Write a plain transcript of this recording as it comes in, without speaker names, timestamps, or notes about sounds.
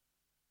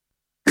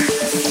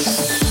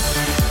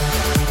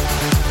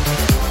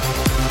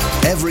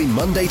every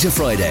Monday to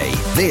Friday.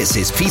 This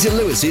is Peter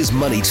Lewis's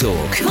Money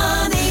Talk.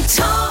 Money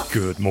Talk.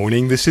 Good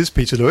morning, this is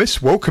Peter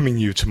Lewis, welcoming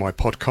you to my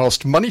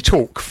podcast Money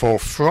Talk for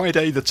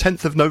Friday the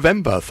 10th of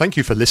November. Thank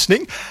you for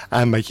listening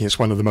and making us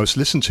one of the most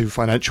listened to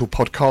financial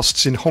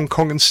podcasts in Hong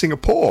Kong and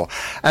Singapore.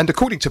 And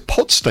according to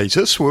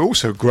Podstatus, we're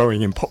also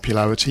growing in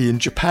popularity in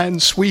Japan,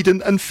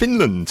 Sweden and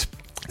Finland.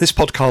 This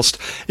podcast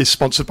is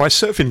sponsored by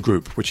Surfin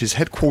Group, which is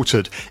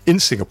headquartered in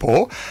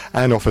Singapore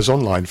and offers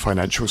online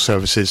financial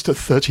services to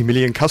 30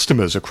 million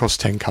customers across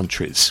 10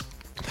 countries.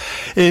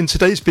 In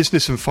today's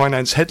business and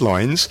finance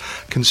headlines,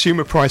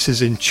 consumer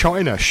prices in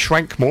China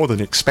shrank more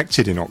than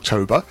expected in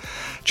October.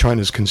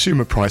 China's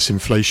consumer price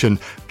inflation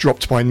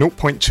dropped by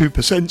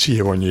 0.2%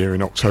 year-on-year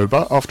in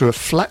October after a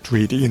flat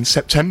reading in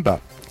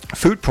September.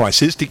 Food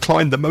prices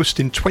declined the most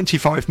in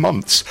 25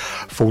 months,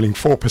 falling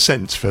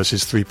 4%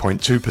 versus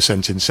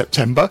 3.2% in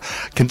September,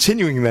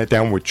 continuing their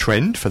downward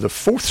trend for the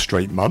fourth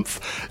straight month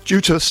due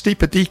to a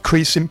steeper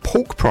decrease in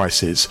pork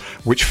prices,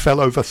 which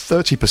fell over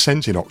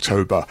 30% in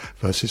October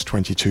versus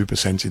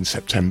 22% in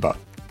September.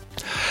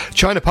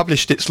 China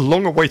published its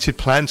long-awaited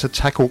plan to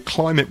tackle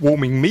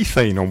climate-warming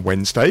methane on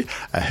Wednesday,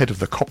 ahead of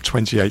the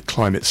COP28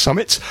 climate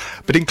summit,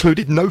 but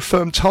included no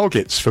firm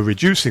targets for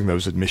reducing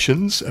those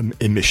emissions,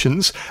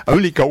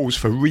 only goals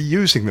for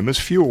reusing them as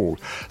fuel.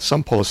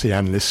 Some policy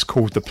analysts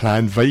called the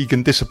plan vague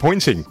and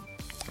disappointing.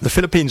 The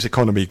Philippines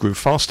economy grew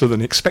faster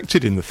than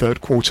expected in the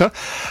third quarter,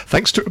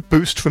 thanks to a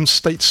boost from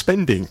state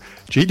spending.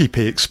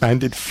 GDP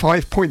expanded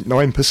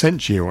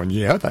 5.9%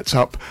 year-on-year, that's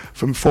up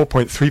from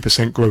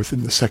 4.3% growth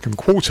in the second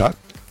quarter,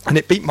 and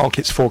it beat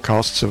markets'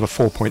 forecasts of a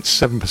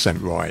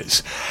 4.7%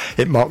 rise.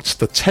 It marked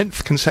the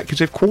 10th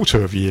consecutive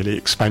quarter of yearly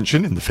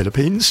expansion in the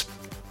Philippines.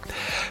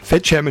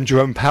 Fed Chairman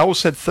Jerome Powell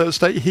said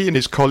Thursday he and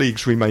his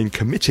colleagues remain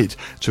committed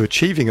to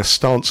achieving a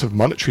stance of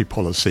monetary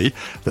policy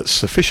that's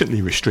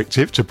sufficiently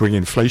restrictive to bring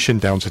inflation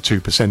down to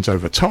 2%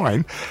 over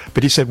time,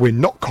 but he said we're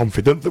not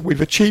confident that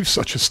we've achieved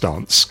such a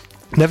stance.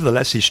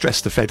 Nevertheless, he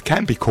stressed the Fed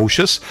can be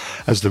cautious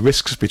as the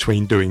risks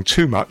between doing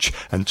too much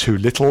and too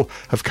little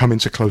have come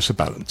into closer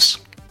balance.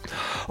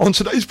 On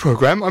today's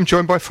programme, I'm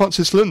joined by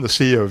Francis Lun, the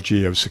CEO of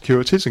GEO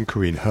Securities, and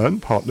Corinne Hearn,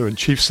 Partner and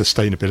Chief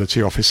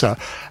Sustainability Officer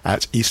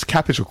at East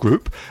Capital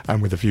Group.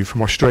 And with a view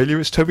from Australia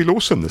is Toby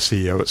Lawson, the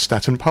CEO at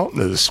Staten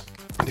Partners.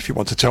 And if you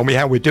want to tell me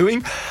how we're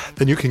doing,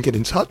 then you can get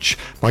in touch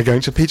by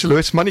going to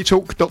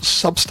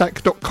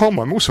peterlewismoneytalk.substack.com.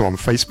 I'm also on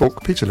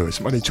Facebook. Peter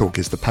Lewis Money Talk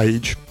is the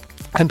page.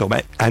 And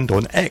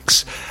on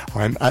X,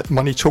 I'm at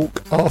Money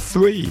Talk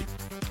R3.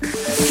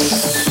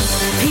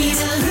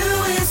 Peter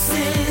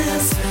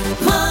Lewis's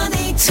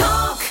Money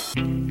Talk.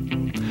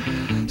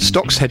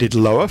 Stocks headed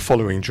lower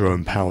following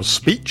Jerome Powell's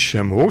speech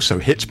and were also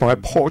hit by a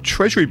poor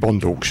Treasury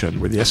bond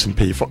auction, with the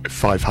S&P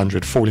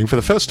 500 falling for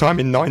the first time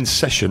in 9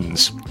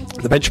 sessions.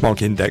 The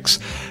benchmark index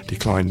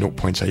declined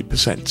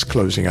 0.8%,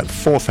 closing at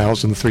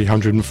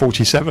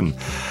 4,347.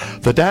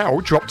 The Dow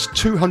dropped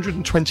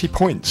 220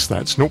 points,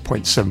 that's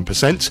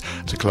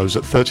 0.7%, to close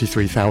at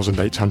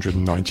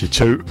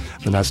 33,892.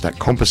 The Nasdaq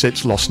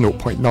Composite lost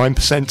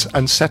 0.9%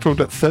 and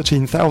settled at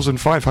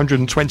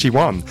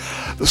 13,521.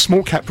 The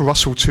small cap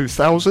Russell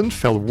 2000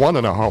 fell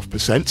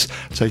 1.5%,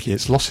 taking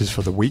its losses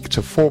for the week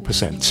to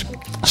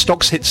 4%.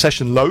 Stocks hit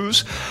session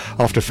lows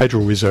after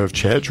Federal Reserve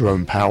Chair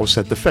Jerome Powell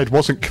said the Fed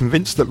wasn't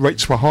convinced that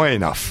rates were high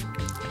enough.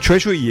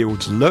 Treasury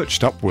yields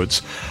lurched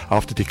upwards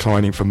after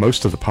declining for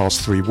most of the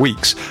past 3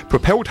 weeks,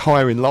 propelled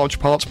higher in large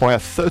part by a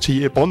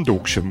 30-year bond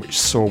auction which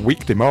saw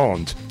weak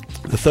demand.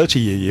 The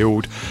 30-year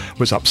yield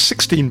was up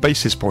 16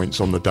 basis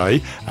points on the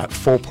day at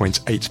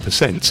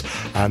 4.8%,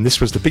 and this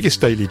was the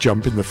biggest daily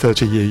jump in the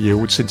 30-year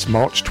yield since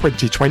March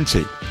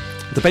 2020.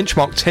 The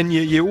benchmark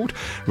 10-year yield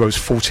rose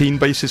 14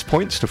 basis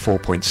points to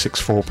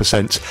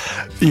 4.64%.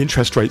 The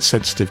interest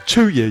rate-sensitive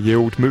 2-year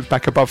yield moved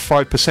back above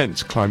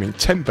 5%, climbing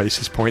 10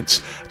 basis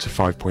points to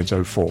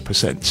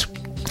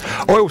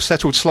 5.04%. Oil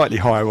settled slightly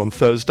higher on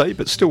Thursday,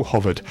 but still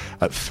hovered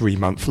at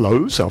 3-month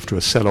lows after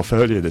a sell-off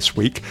earlier this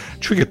week,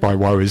 triggered by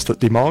worries that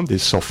demand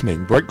is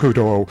softening. Brent crude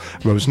oil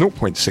rose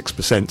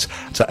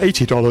 0.6% to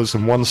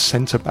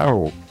 $80.01 a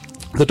barrel.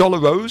 The dollar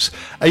rose,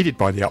 aided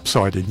by the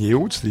upside in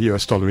yields. The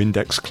US dollar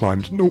index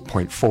climbed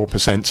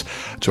 0.4%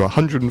 to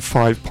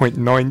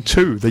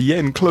 105.92. The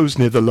yen closed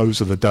near the lows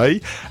of the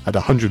day at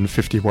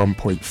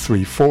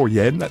 151.34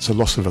 yen. That's a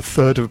loss of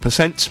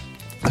 0.33%.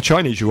 The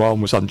Chinese yuan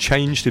was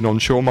unchanged in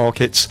onshore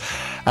markets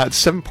at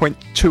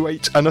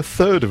 7.28 and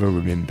 1/3 of a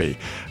renminbi.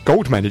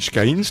 Gold managed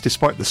gains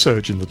despite the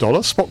surge in the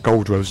dollar. Spot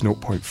gold rose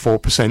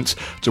 0.4%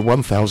 to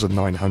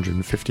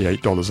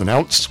 $1,958 an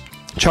ounce.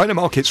 China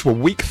markets were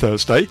weak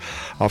Thursday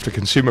after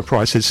consumer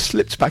prices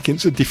slipped back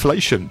into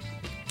deflation.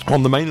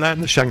 On the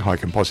mainland, the Shanghai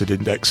Composite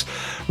Index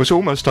was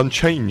almost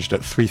unchanged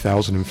at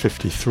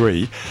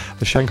 3,053.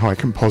 The Shanghai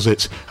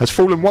Composite has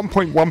fallen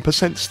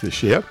 1.1%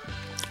 this year.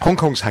 Hong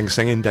Kong's Hang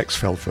Seng Index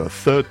fell for a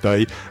third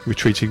day,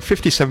 retreating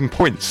 57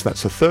 points,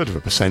 that's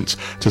 1/3%,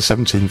 to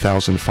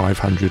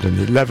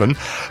 17,511.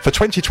 For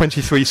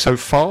 2023 so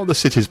far, the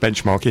city's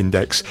benchmark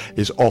index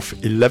is off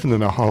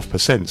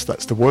 11.5%.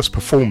 That's the worst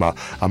performer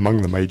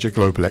among the major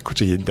global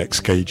equity index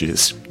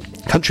gauges.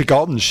 Country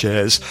Garden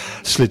shares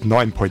slid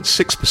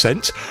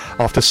 9.6%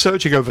 after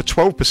surging over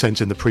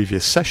 12% in the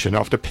previous session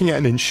after Ping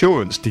An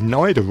Insurance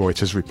denied a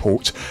Reuters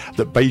report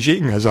that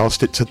Beijing has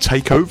asked it to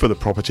take over the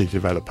property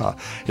developer.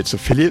 Its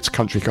affiliate,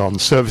 Country Garden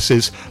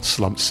Services,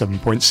 slumped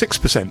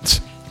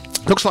 7.6%.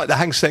 Looks like the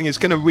Hang Seng is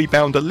going to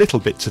rebound a little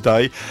bit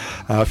today.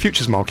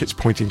 Futures markets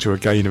pointing to a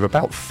gain of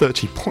about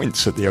 30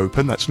 points at the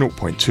open. That's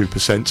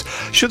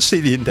 0.2%. Should see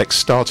the index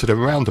start at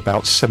around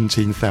about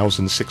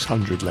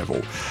 17,600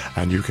 level.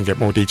 And you can get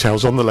more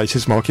details on the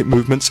latest market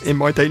movements in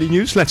my daily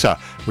newsletter,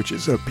 which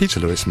is at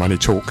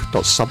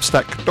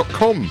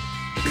peterlewismoneytalk.substack.com.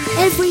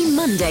 Every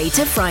Monday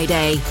to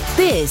Friday,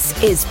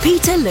 this is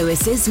Peter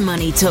Lewis's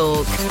Money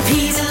Talk.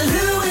 Peter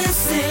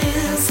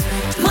Lewis's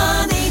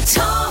Money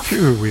Talk.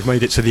 Phew, we've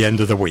made it to the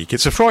end of the week.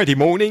 It's a Friday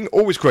morning.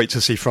 Always great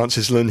to see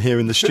Francis Lin here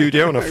in the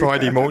studio on a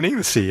Friday morning,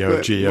 the CEO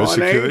of Geo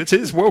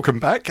Securities. Welcome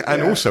back.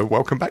 And also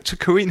welcome back to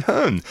Corinne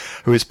Hearn,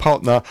 who is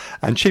partner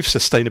and chief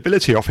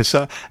sustainability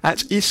officer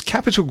at East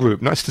Capital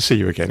Group. Nice to see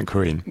you again,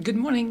 Corinne. Good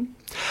morning.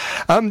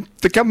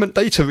 The government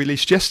data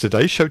released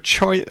yesterday showed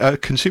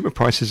consumer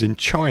prices in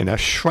China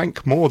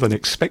shrank more than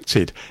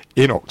expected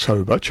in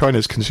October.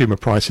 China's consumer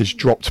prices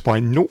dropped by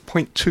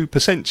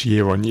 0.2%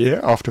 year on year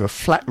after a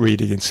flat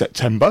reading in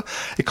September.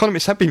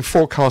 Economists have been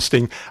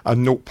forecasting a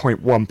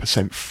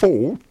 0.1%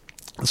 fall.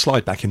 The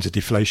slide back into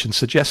deflation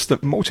suggests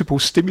that multiple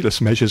stimulus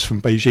measures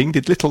from Beijing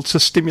did little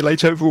to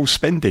stimulate overall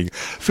spending.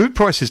 Food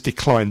prices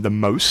declined the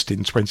most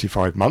in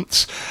 25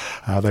 months.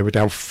 They were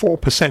down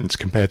 4%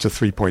 compared to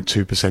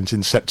 3.2%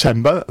 in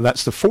September.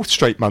 That's the fourth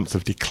straight month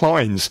of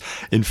declines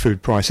in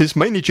food prices,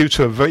 mainly due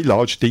to a very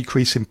large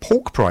decrease in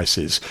pork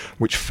prices,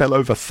 which fell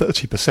over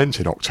 30%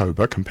 in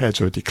October compared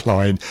to a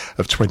decline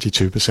of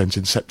 22%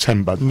 in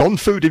September.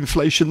 Non-food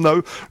inflation,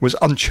 though, was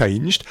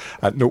unchanged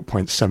at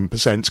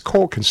 0.7%.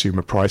 Core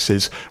consumer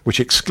prices, which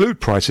exclude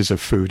prices of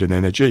food and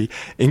energy,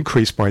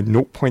 increased by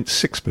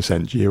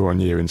 0.6% year on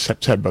year in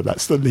September.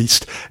 That's the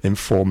least in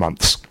 4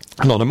 months.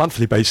 And on a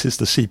monthly basis,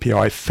 the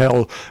CPI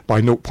fell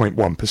by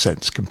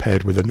 0.1%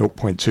 compared with a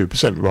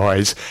 0.2%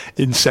 rise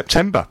in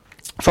September.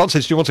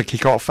 Francis, do you want to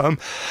kick off? A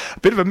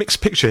bit of a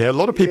mixed picture here. A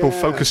lot of people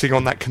focusing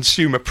on that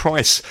consumer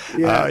price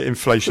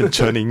inflation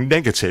turning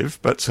negative,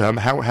 but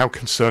how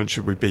concerned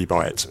should we be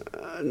by it?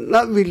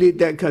 Not really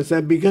that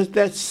concerned, because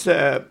that's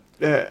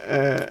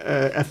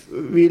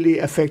really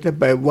affected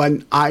by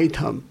one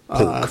item,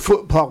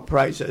 pork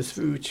prices,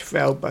 which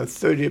fell by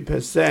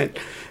 30%.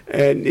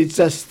 And it's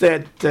just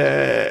that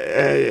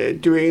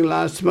during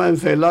last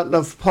month, a lot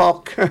of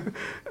pork,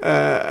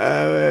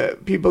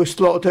 people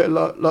slaughtered a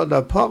lot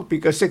of pork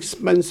because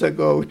 6 months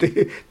ago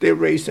they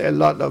raised a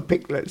lot of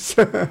piglets.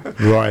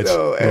 Right.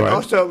 And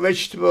also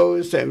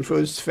vegetables and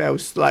fruits fell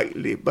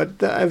slightly.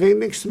 But I think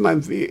next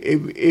month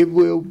it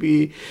will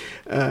be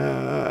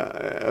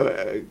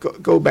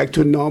go back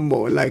to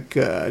normal, like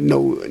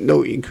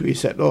no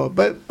increase at all.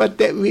 But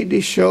that really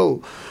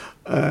show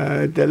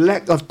the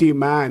lack of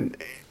demand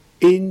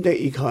in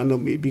the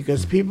economy,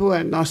 because people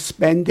are not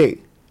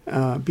spending.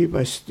 People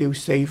are still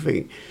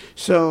saving.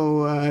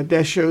 So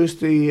that shows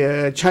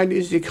the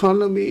Chinese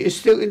economy is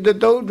still in the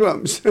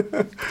doldrums.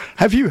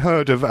 Have you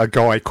heard of a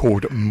guy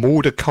called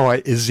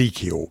Mordecai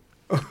Ezekiel?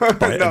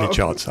 By any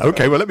chance?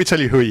 Okay, well, let me tell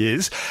you who he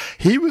is.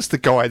 He was the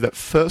guy that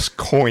first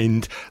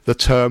coined the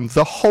term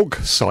the hog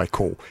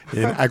cycle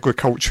in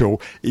agricultural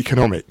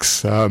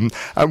economics. And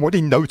what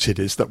he noted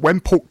is that when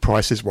pork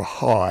prices were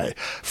high,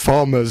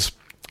 farmers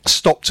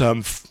stopped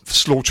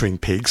slaughtering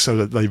pigs so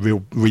that they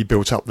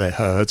rebuilt up their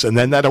herds, and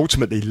then that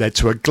ultimately led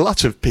to a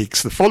glut of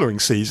pigs the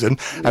following season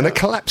and a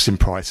collapse in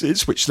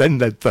prices, which then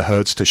led the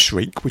herds to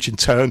shrink, which in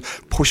turn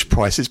pushed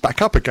prices back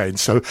up again.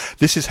 So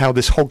this is how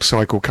this hog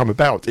cycle come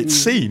about. It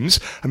seems,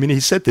 I mean, he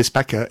said this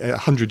back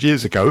 100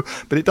 years ago,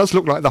 but it does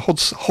look like the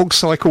hog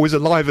cycle is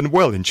alive and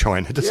well in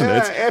China, doesn't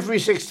it? Yeah, every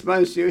 6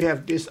 months you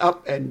have this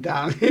up and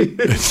down in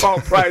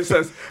pork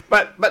prices.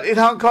 But in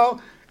Hong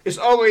Kong, it's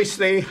always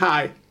staying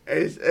high.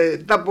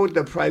 It's double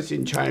the price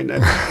in China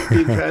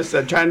because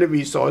China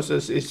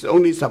Resources is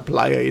only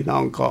supplier in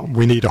Hong Kong.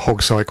 We need a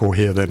hog cycle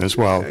here then as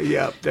well.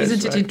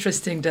 Isn't it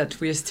interesting that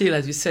we are still,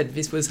 as you said,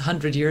 this was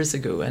 100 years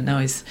ago, and now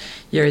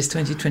year is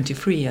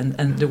 2023,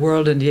 and the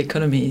world and the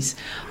economies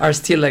are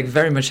still like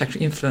very much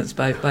actually influenced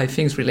by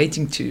things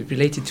related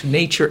to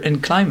nature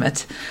and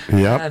climate.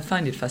 I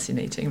find it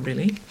fascinating,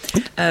 really.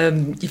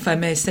 If I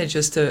may say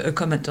just a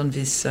comment on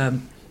this.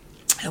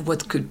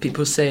 What could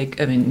people say?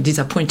 I mean,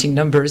 disappointing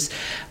numbers.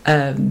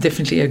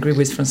 Definitely agree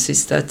with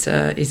Francis that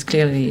it's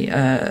clearly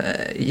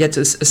yet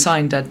a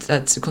sign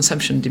that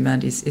consumption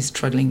demand is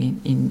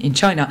struggling in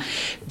China.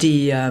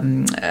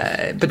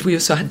 But we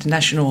also had the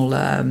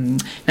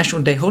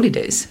national day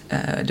holidays.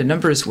 The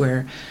numbers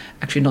were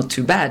actually not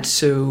too bad.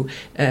 So,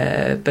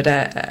 but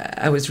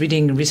I was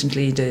reading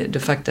recently the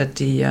fact that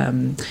the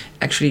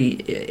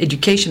actually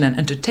education and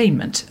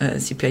entertainment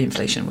CPI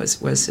inflation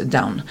was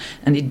down,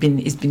 and it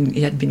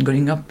had been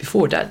going up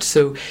before that.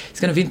 So it's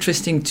kind of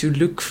interesting to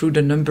look through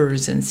the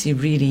numbers and see,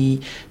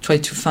 really try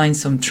to find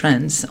some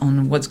trends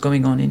on what's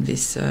going on in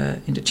this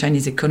in the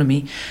Chinese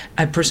economy.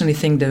 I personally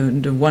think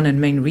the one and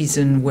main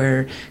reason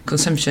where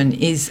consumption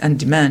is and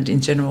demand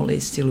in general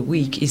is still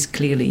weak is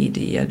clearly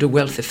the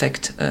wealth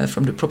effect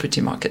from the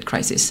property market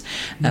crisis,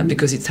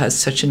 because it has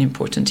such an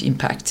important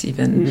impact,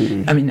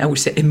 even I mean, I would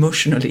say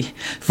emotionally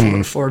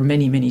for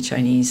many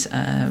Chinese,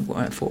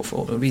 for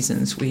all the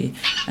reasons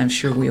I'm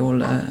sure we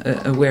all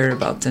aware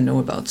about and know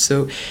about.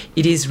 So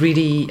it is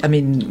really, I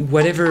mean,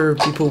 whatever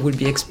people would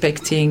be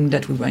expecting,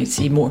 that we might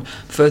see more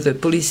further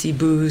policy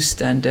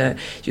boost and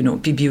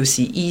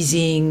PBOC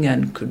easing,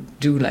 and could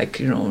do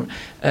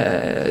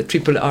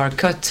triple R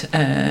cut.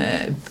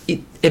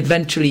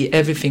 Eventually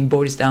everything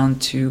boils down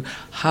to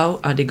how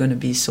are they going to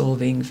be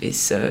solving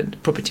this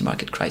property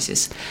market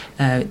crisis.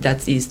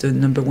 That is the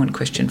number one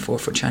question for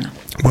China.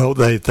 Well,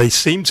 they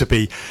seem to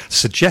be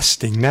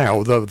suggesting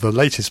now, the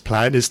latest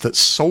plan is that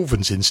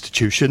solvent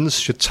institutions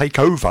should take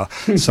over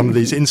some of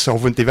these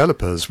insolvent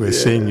developers. We're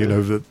seeing,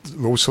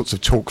 all sorts of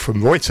talk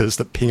from Reuters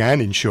that Ping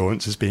An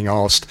Insurance is being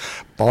asked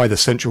by the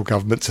central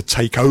government to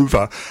take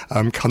over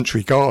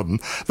Country Garden.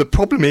 The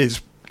problem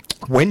is,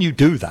 when you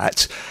do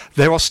that,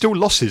 there are still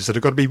losses that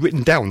have got to be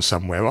written down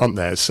somewhere, aren't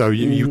there? So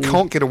you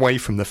can't get away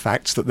from the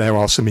fact that there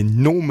are some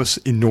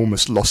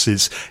enormous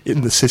losses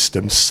in the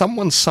system.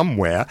 Someone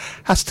somewhere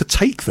has to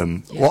take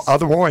them, or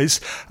otherwise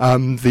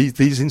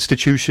these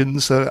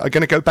institutions are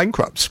going to go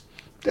bankrupt.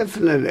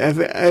 Definitely.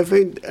 I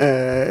think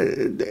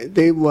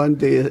they want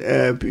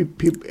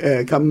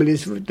the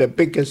companies with the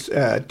biggest,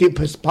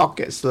 deepest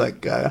pockets,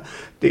 like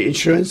the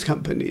insurance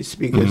companies,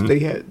 because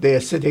they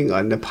are sitting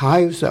on the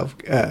piles of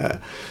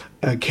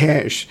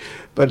cash.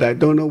 But I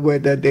don't know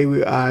whether they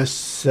will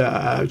ask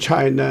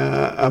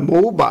China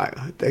Mobile,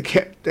 the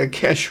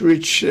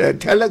cash-rich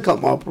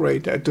telecom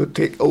operator, to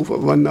take over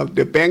one of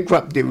the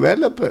bankrupt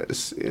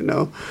developers.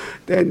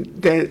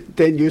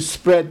 Then you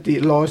spread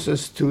the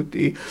losses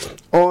to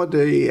all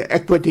the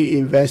equity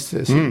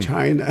investors in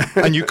China,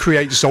 and you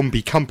create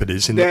zombie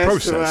companies in the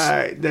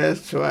process.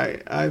 That's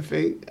right. I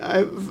think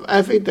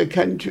the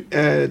country,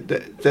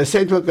 the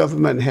central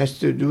government has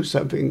to do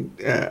something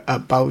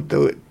about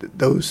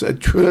those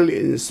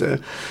trillions.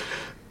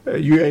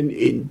 Yuan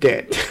in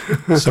debt.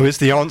 So is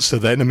the answer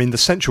then, I mean, the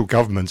central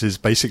government is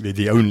basically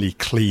the only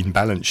clean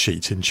balance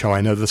sheet in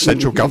China. The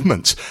central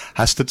government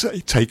has to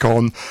take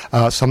on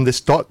some of this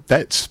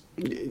debt.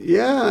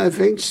 Yeah, I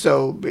think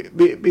so,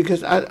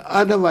 because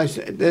otherwise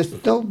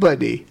there's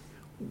nobody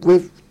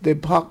with the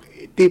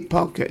deep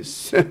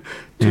pockets to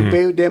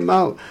bail them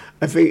out.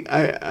 I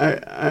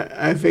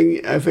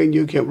think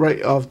you can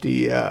write off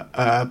the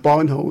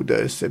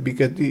bondholders,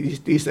 because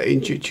these are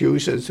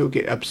institutions who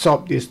can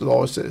absorb these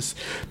losses.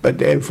 But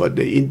then for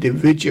the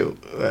individual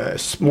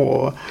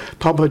small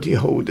property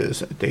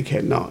holders, they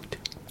cannot.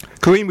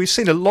 Corinne, we've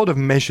seen a lot of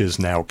measures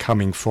now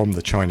coming from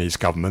the Chinese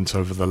government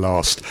over the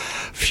last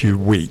few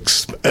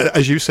weeks.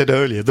 As you said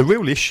earlier, the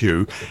real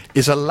issue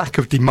is a lack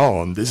of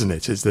demand, isn't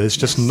it? There's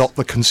just not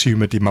the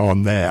consumer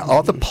demand there.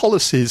 Are the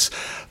policies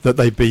that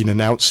they've been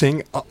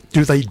announcing,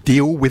 do they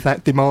deal with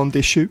that demand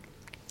issue?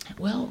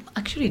 Well,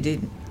 actually,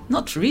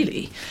 not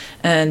really.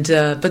 And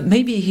but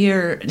maybe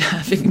here,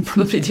 I think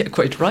probably they're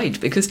quite right,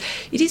 because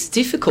it is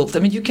difficult. I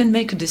mean, you can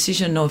make a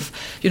decision of,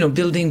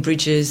 building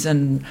bridges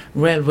and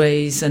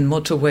railways and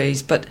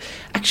motorways, but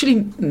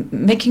actually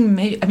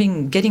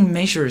getting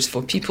measures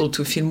for people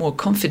to feel more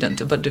confident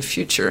about the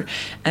future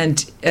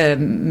and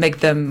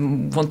make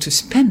them want to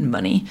spend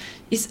money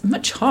is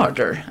much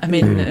harder. I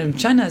mean,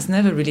 China has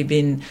never really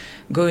been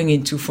going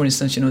into, for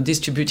instance,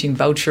 distributing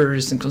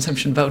vouchers and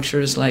consumption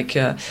vouchers like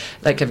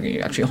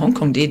actually Hong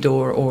Kong did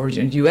or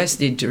US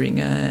did during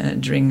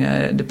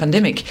the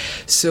pandemic.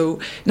 So,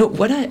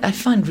 what I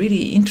find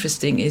really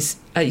interesting is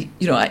I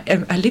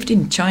lived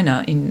in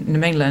China in the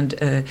mainland.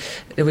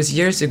 It was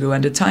years ago.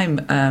 At the time,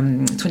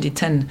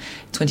 2010,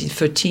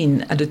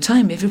 2013. At the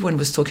time, everyone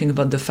was talking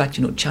about the fact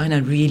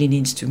China really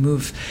needs to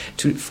move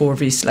for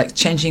this, like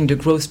changing the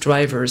growth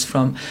drivers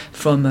from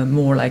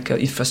more like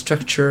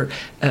infrastructure,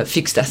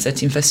 fixed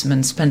asset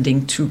investment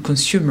spending to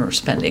consumer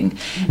spending,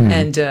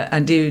 and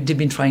they've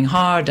been trying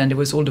hard. And there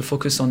was all the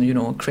focus on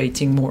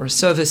creating more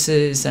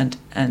services and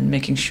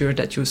making sure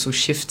that you also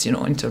shift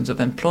in terms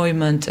of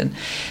employment and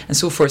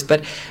so forth.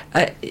 But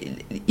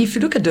if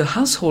you look at the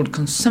household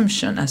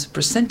consumption as a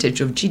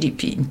percentage of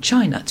GDP in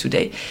China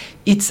today,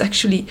 it's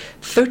actually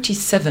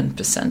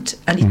 37%,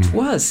 and it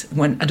was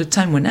at the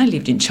time when I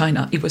lived in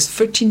China, it was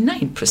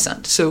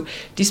 39%. So,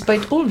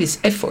 despite all these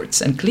efforts,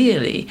 and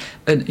clearly,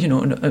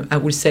 I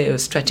would say a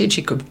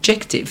strategic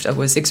objective that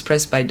was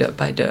expressed by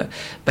the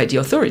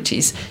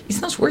authorities,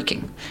 it's not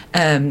working.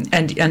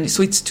 And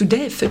so it's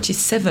today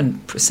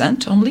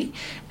 37% only.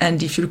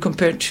 And if you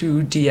compare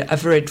to the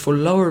average for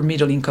lower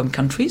middle income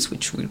countries,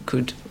 which we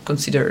could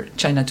consider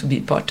China to be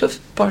part of,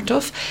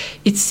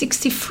 it's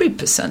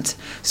 63%.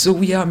 So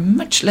we are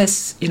much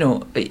less,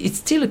 it's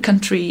still a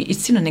country,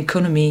 it's still an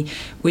economy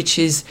which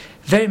is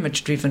very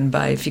much driven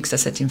by fixed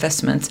asset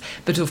investment.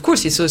 But of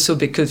course, it's also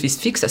because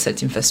this fixed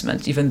asset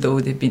investment, even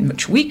though they've been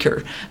much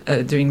weaker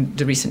during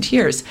the recent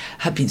years,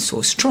 have been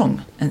so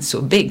strong and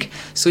so big.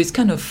 So it's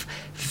kind of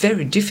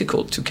very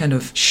difficult to kind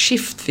of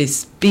shift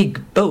this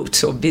big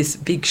boat or this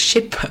big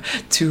ship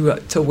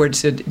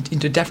towards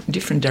into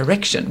different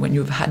direction when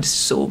you've had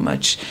so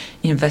much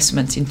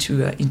investment into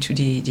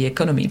the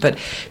economy. But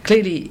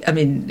clearly, I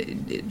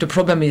mean, the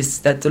problem is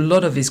that a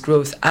lot of this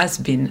growth has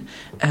been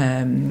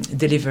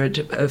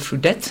delivered through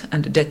debt,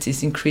 and the debt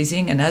is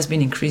increasing and has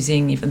been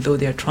increasing, even though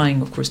they are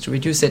trying, of course, to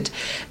reduce it.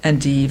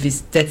 And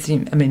this debt,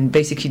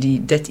 basically the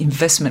debt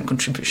investment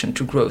contribution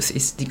to growth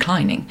is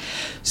declining.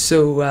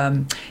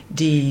 So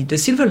the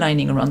silver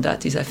lining around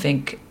that is, I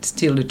think,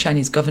 still the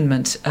Chinese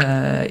government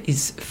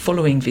is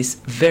following this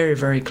very,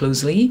 very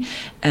closely.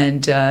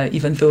 And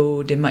even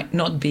though they might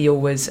not be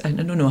always, I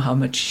don't know how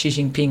much Xi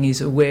Jinping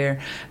is aware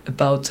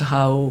about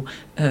how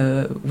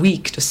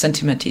weak the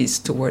sentiment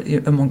is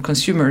among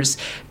consumers.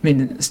 I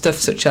mean, stuff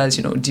such as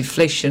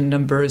deflation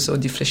numbers or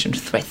deflation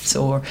threats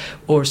or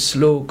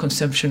slow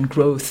consumption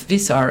growth.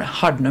 These are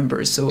hard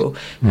numbers, so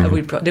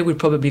they will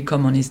probably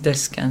come on his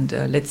desk, and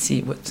let's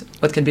see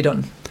what can be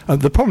done.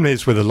 The problem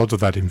is with a lot of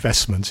that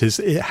investment is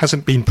it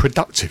hasn't been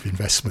productive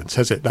investment,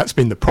 has it? That's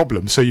been the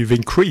problem. So you've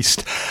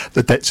increased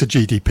the debt to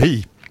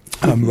GDP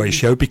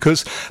ratio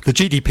because the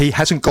GDP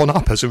hasn't gone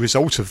up as a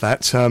result of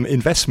that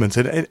investment.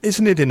 And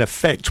isn't it, in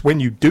effect, when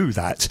you do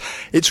that,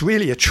 it's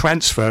really a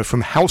transfer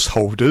from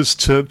householders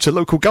to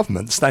local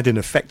governments? That, in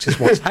effect, is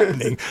what's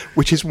happening,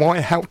 which is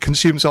why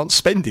consumers aren't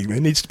spending.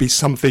 There needs to be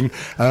something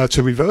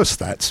to reverse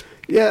that.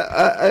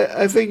 Yeah,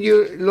 I think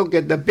you look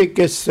at the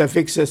biggest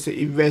fixed asset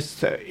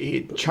investor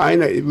in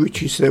China,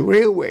 which is the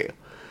railway.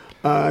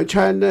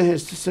 China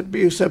has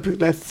built something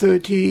like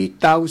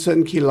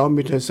 30,000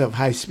 kilometers of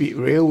high-speed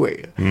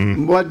railway,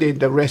 more than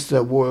the rest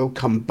of the world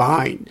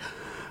combined.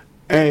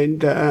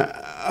 And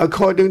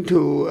according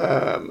to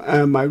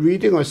my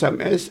reading of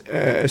some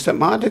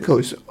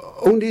articles,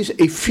 only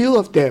a few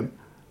of them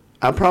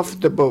are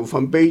profitable,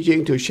 from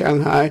Beijing to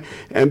Shanghai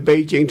and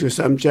Beijing to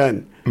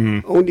Shenzhen.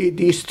 Only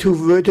these two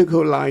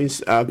vertical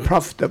lines are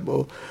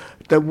profitable.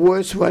 The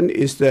worst one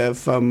is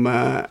from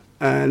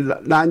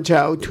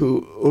Lanzhou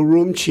to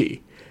Urumqi.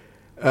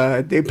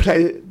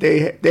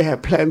 They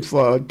have planned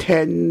for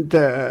 10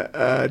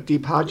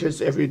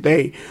 departures every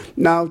day.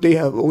 Now they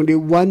have only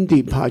one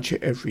departure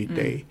every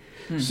day.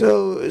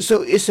 So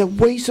it's a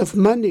waste of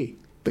money,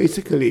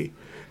 basically.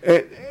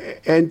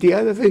 And the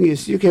other thing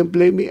is, you can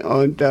blame it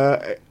on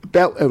the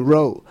Belt and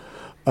Road.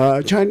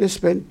 China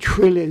spent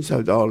trillions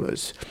of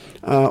dollars.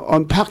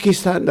 On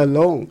Pakistan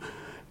alone,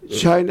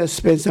 China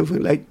spent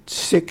something like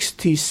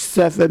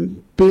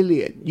 $67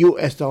 billion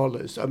US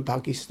on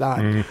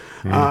Pakistan.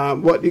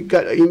 What it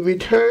got in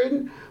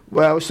return?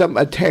 Well, some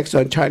attacks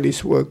on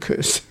Chinese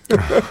workers. So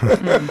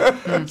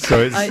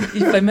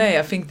if I may,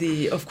 I think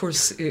of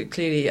course,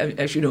 clearly,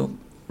 as you know,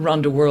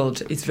 around the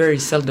world, it's very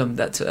seldom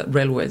that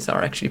railways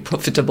are actually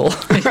profitable.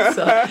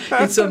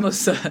 It's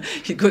almost,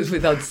 it goes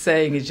without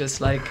saying, it's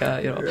just like,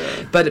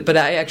 But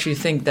I actually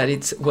think that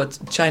it's what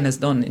China's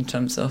done in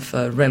terms of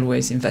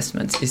railways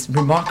investments is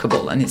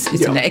remarkable, and it's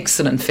an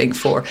excellent thing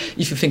for,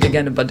 if you think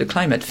again about the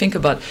climate, think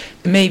about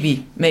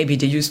maybe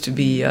they used to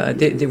be,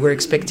 they were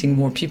expecting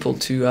more people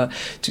to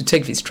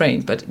take this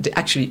train, but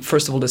actually,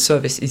 first of all, the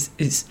service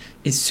is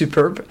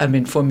superb. I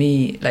mean, for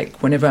me,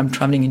 like whenever I'm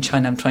traveling in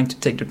China, I'm trying to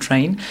take the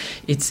train.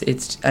 It's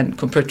and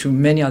compared to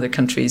many other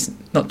countries,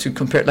 not to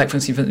compare, like for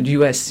instance, even the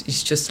US,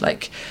 it's just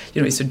like,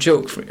 it's a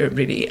joke,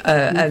 really.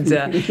 And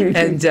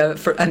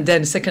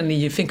then secondly,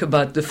 you think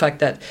about the fact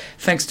that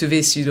thanks to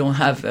this, you don't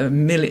have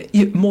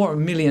more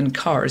million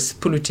cars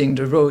polluting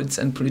the roads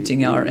and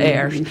polluting our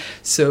air.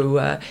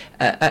 So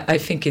I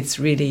think it's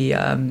really,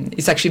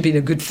 it's actually been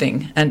a good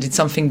thing, and it's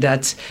something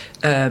that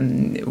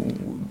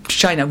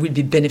China will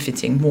be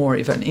benefiting more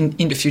even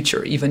in the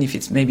future, even if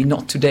it's maybe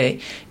not today.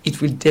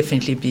 It will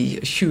definitely be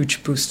a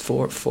huge boost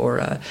for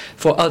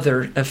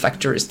other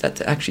factors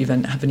that actually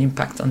even have an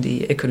impact on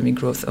the economic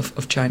growth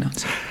of China.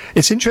 So.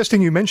 It's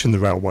interesting you mentioned the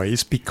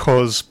railways,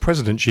 because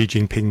President Xi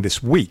Jinping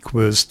this week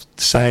was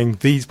saying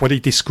what he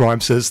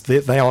describes as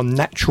they are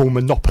natural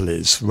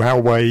monopolies,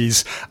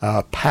 railways,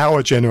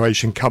 power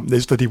generation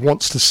companies that he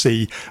wants to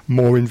see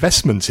more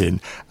investment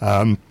in.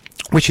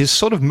 Which is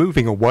sort of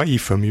moving away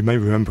from, you may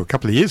remember a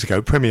couple of years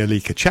ago, Premier Li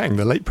Keqiang,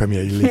 the late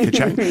Premier Li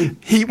Keqiang,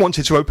 he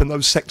wanted to open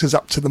those sectors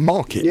up to the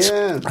market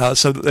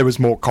so that there was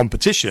more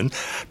competition.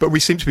 But we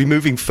seem to be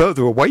moving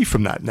further away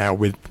from that now,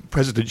 with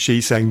President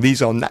Xi saying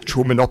these are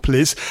natural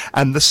monopolies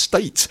and the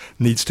state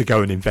needs to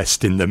go and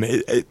invest in them.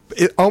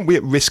 Aren't we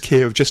at risk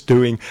here of just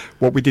doing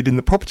what we did in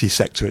the property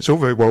sector? It's all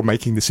very well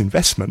making this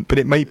investment, but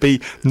it may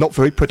be not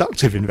very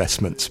productive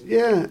investment.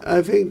 Yeah,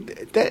 I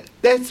think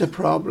that's a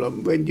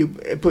problem when you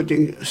are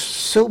putting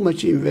so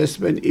much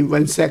investment in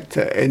one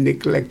sector and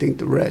neglecting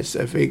the rest,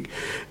 I think.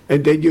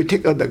 And then you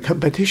take out the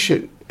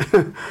competition.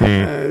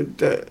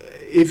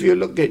 If you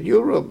look at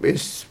Europe,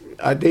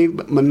 are they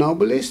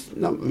monopolists?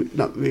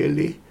 Not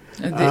really.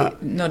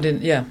 Not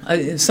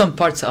in some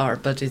parts are,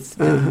 but it's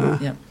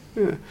yeah.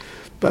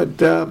 But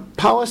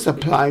power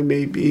supply,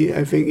 maybe,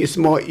 I think it's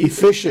more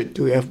efficient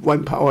to have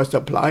one power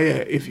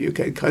supplier if you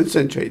can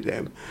concentrate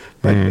them.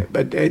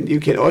 But then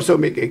you can also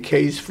make a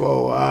case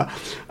for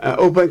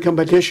open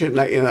competition,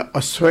 like in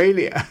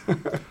Australia.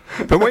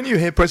 But when you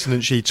hear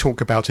President Xi talk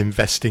about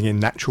investing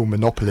in natural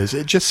monopolies,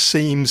 it just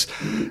seems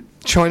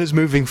China's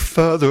moving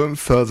further and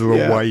further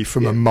away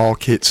from a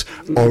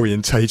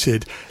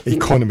market-orientated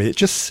economy. It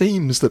just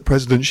seems that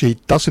President Xi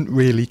doesn't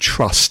really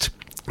trust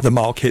the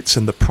markets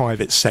and the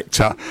private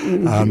sector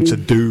to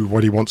do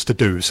what he wants to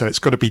do. So it's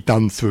got to be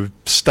done through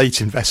state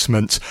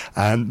investment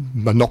and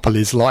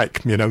monopolies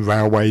like,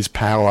 railways,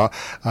 power,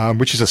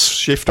 which is a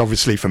shift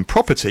obviously from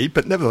property,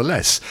 but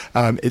nevertheless,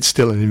 it's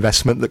still an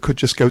investment that could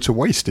just go to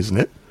waste, isn't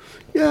it?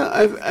 Yeah,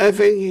 I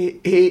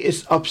think he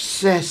is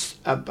obsessed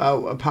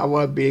about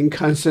power being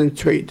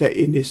concentrated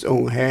in his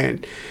own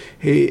hand.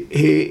 He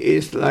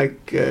is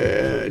like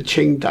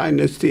Qing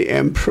Dynasty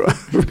emperor,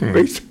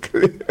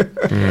 basically.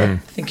 I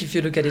think if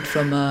you look at it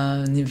from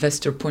an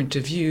investor point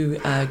of view,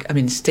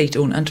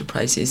 state-owned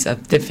enterprises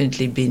have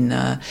definitely been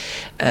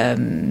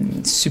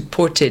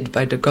supported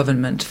by the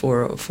government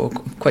for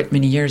quite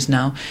many years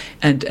now,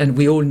 and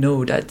we all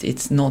know that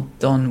it's not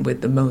done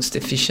with the most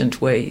efficient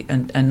way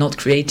and not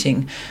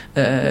creating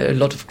a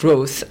lot of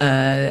growth,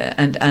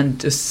 and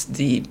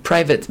the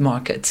private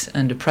market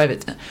and the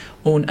private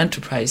own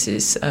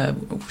enterprises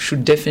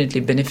should definitely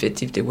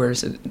benefit if there were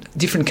a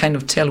different kind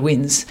of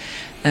tailwinds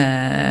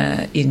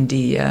in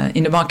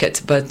the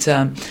market. But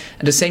at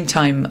the same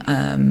time,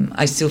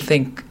 I still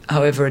think,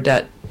 however,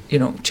 that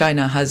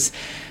China has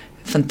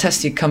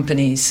fantastic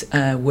companies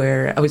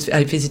where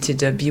I visited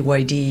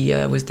BYD.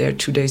 I was there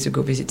 2 days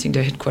ago visiting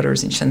their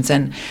headquarters in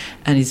Shenzhen,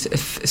 and it's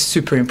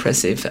super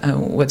impressive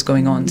what's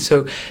going on.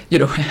 So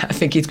I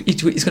think it's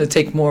going to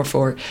take more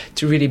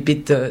to really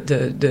beat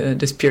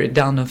the spirit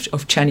down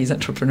of Chinese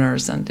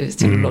entrepreneurs, and there's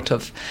still a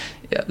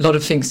lot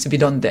of things to be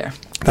done there.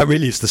 That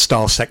really is the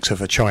star sector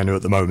for China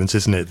at the moment,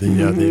 isn't it?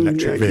 The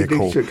electric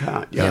vehicle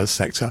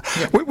sector.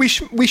 Yeah. We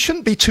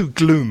shouldn't be too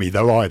gloomy,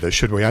 though, either,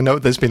 should we? I know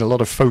there's been a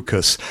lot of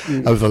focus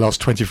over the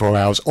last 24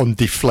 hours on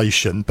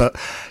deflation, but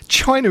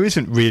China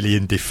isn't really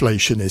in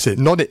deflation, is it?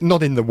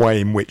 Not in the way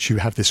in which you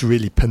have this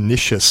really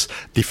pernicious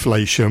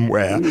deflation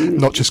where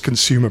not just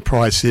consumer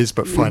prices,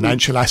 but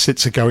financial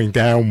assets are going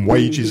down,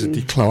 wages are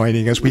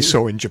declining, as we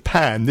saw in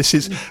Japan. This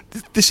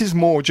is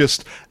more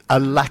just a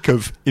lack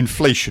of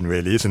inflation,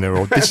 really, isn't there?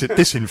 Or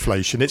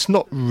disinflation. It's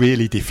not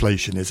really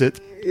deflation, is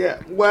it?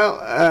 Yeah. Well,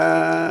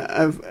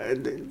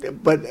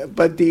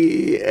 but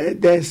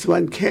there's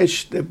one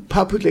catch: the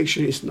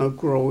population is not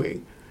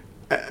growing.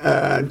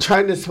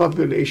 China's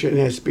population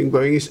has been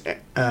growing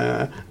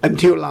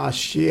until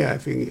last year. I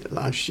think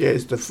last year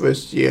is the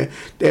first year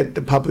that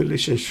the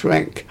population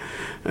shrank.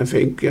 I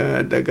think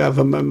the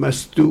government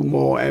must do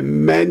more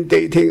and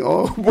mandating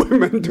all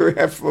women to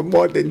have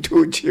more than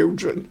 2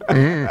 children.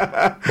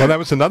 Well, that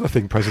was another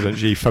thing President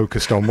Xi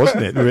focused on,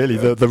 wasn't it? Really,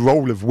 the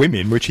role of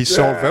women, which he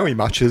saw very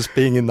much as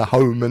being in the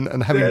home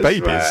and having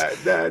babies.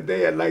 Right.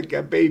 They are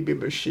like baby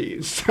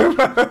machines.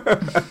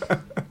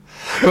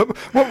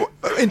 Well,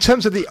 in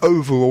terms of the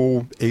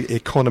overall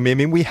economy, I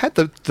mean, we had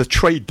the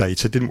trade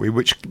data, didn't we,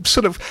 which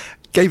sort of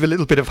gave a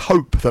little bit of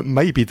hope that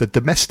maybe the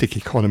domestic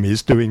economy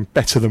is doing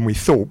better than we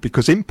thought,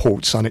 because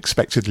imports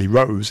unexpectedly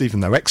rose, even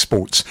though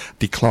exports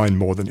declined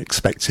more than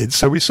expected.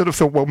 So we sort of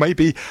thought, well,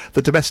 maybe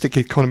the domestic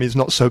economy is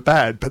not so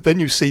bad. But then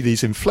you see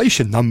these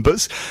inflation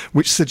numbers,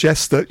 which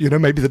suggest that,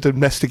 maybe the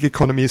domestic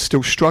economy is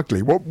still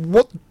struggling.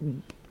 What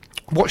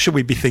should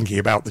we be thinking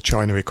about the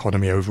China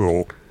economy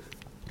overall?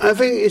 I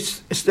think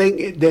it's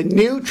they're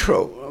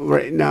neutral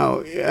right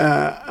now.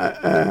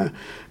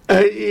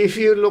 If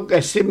you look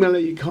at similar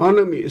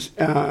economies,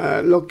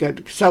 look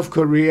at South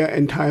Korea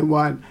and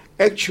Taiwan,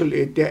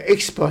 actually their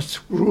exports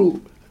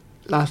grew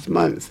last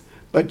month,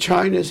 but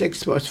China's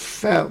exports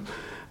fell.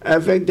 I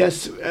think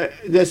that's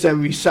a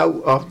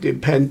result of the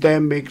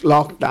pandemic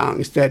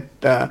lockdowns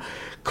that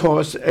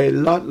caused a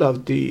lot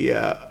of the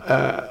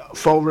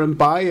foreign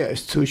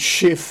buyers to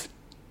shift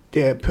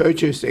their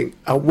purchasing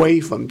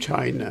away from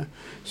China.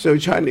 So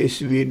China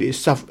is really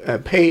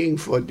paying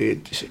for the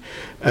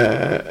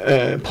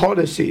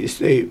policies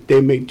they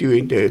made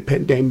during the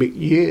pandemic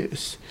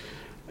years.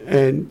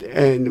 And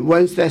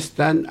once that's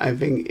done, I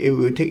think it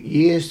will take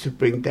years to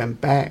bring them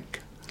back.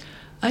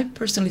 I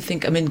personally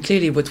think,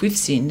 clearly what we've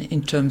seen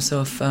in terms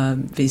of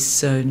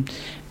these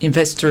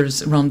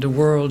investors around the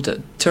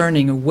world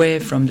turning away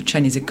from the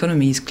Chinese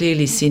economy is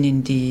clearly seen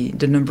in the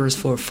numbers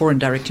for foreign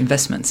direct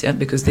investments,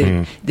 because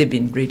they've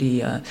been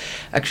really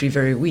actually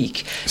very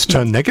weak. It's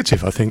turned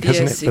negative, I think,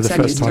 hasn't it, for the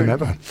first time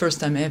ever? First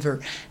time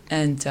ever.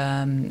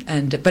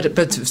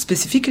 But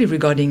specifically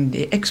regarding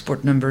the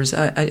export numbers,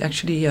 I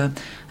actually have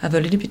a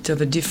little bit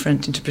of a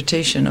different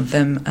interpretation of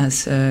them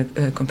as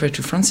compared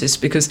to Francis,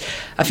 because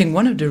I think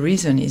one of the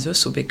reasons is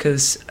also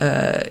because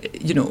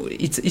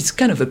it's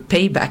kind of a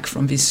payback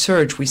from this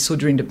surge we saw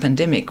during the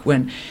pandemic,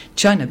 when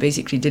China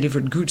basically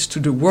delivered goods to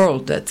the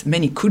world that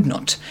many could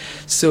not.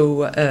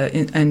 So,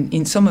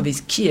 in some of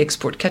these key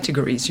export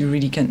categories, you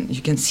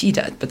can see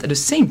that. But at the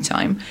same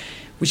time,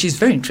 which is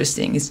very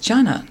interesting, is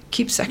China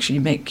keeps actually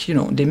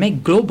they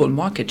make global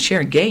market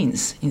share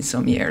gains in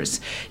some years,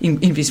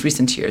 in these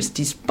recent years,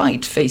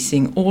 despite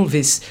facing all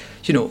these,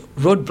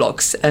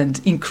 roadblocks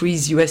and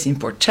increased US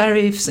import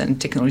tariffs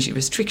and technology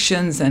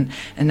restrictions, and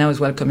now as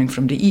well coming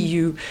from the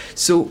EU.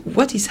 So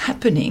what is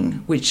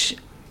happening, which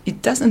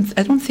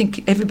I don't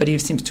think everybody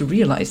seems to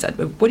realize that,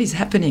 but what is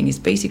happening is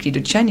basically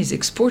the Chinese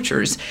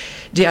exporters,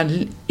 they are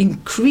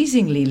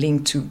increasingly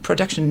linked to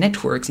production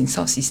networks in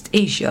Southeast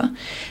Asia.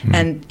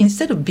 And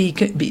instead of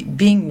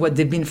being what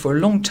they've been for a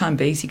long time,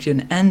 basically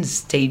an end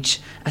stage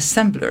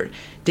assembler,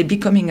 they're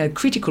becoming a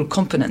critical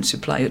component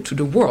supplier to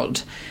the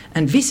world.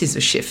 And this is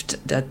a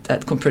shift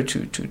that compared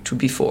to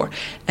before.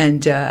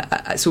 And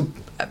so,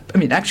 I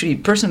mean, actually,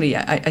 personally,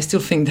 I still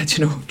think that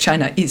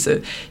China is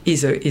a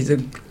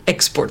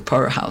export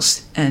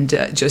powerhouse, and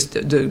just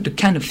the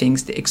kind of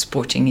things they're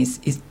exporting is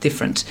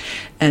different.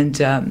 And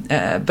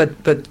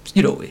but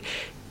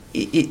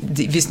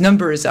these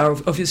numbers are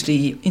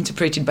obviously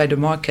interpreted by the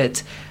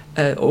market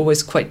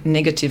always quite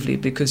negatively,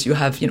 because you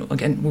have,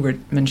 again, we were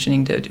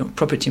mentioning the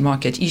property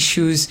market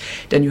issues,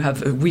 then you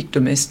have a weak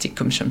domestic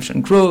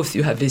consumption growth,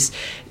 you have this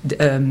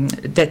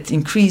debt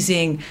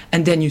increasing,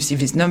 and then you see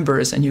these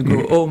numbers and you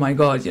go, oh my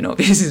God,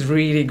 this is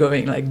really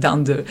going like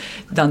down the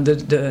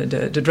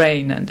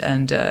drain,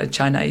 and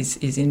China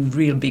is in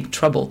real big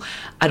trouble.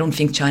 I don't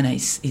think China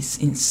is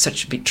in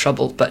such big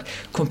trouble, but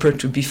compared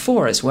to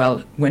before as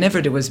well,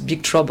 whenever there was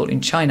big trouble in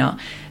China,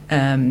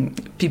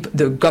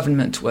 the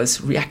government was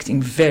reacting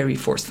very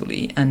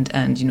forcefully, and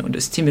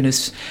the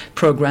stimulus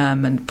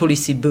program and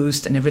policy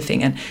boost and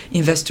everything, and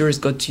investors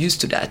got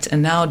used to that.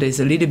 And now there's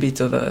a little bit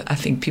of I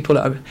think people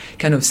are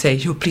kind of say,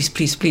 please,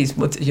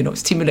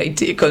 stimulate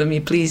the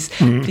economy, please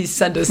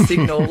send us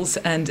signals,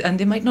 and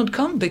they might not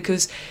come,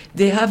 because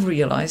they have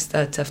realized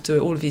that after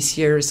all these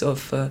years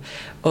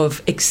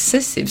of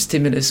excessive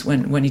stimulus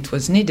when it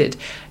was needed,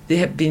 they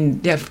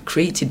have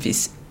created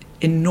this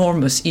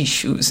enormous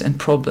issues and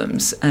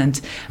problems, and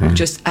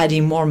just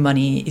adding more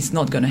money is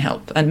not going to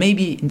help. And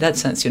maybe in that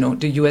sense,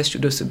 the US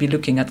should also be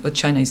looking at what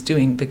China is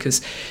doing,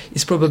 because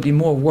it's probably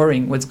more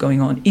worrying what's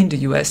going on in the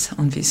US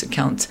on this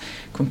account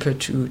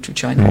compared to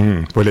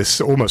China. Well, it's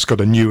almost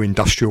got a new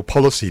industrial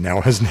policy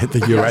now, hasn't it,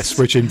 the US,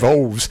 which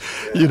involves,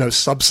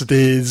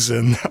 subsidies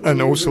and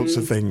all sorts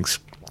of things.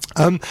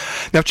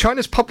 Now,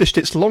 China's published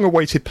its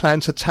long-awaited plan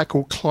to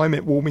tackle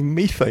climate-warming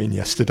methane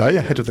yesterday,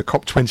 ahead of the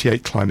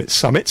COP28 climate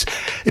summit.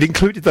 It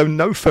included, though,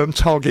 no firm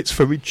targets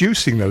for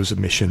reducing those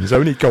emissions,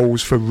 only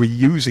goals for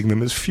reusing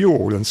them as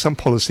fuel. And some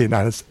policy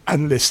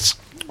analysts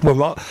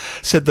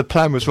said the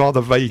plan was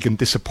rather vague and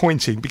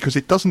disappointing, because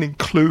it doesn't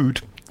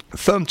include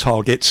firm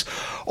targets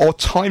or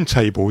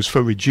timetables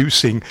for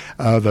reducing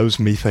those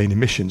methane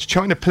emissions.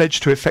 China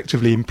pledged to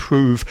effectively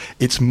improve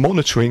its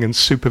monitoring and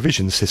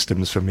supervision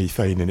systems for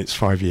methane in its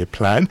 5-year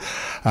plan,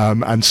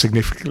 and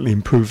significantly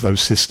improve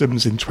those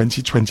systems in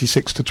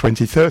 2026 to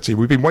 2030.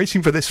 We've been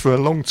waiting for this for a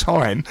long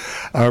time.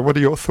 What are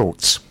your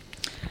thoughts?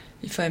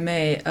 If I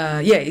may,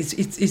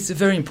 it's a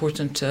very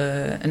important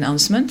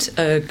announcement.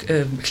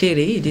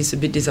 Clearly, it is a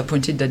bit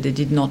disappointed that they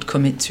did not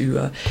commit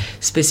to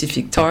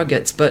specific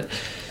targets, but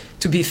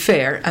to be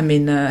fair, I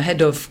mean,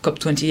 ahead of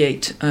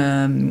COP28,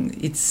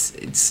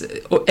 it's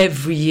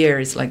every year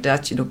it's like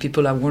that.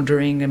 People are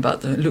wondering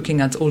about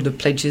looking at all the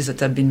pledges that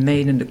have been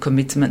made and the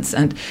commitments,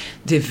 and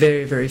there are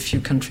very, very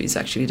few countries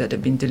actually that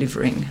have been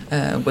delivering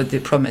what they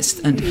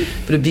promised.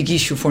 But a big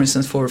issue, for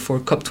instance, for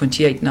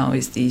COP28 now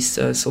is this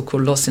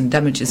so-called loss and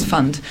damages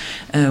fund,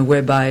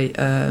 whereby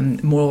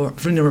more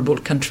vulnerable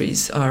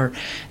countries are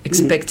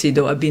expected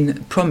or have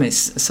been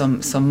promised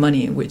some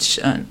money, which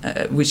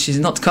is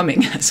not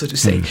coming, so to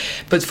say.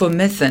 But for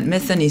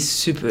methane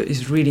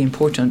is really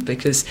important,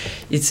 because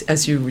it's,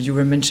 as you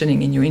were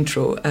mentioning in your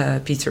intro,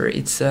 Peter,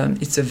 it's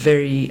a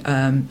very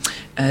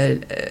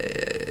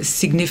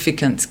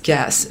significant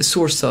gas, a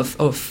source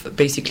of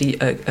basically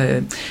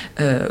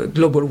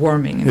global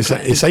warming.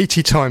 It's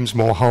 80 times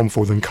more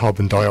harmful than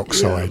carbon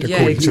dioxide,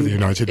 according to the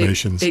United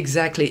Nations.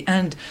 Exactly.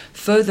 And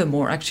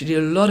furthermore, actually,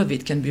 a lot of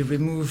it can be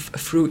removed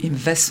through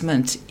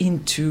investment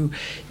into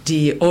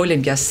the oil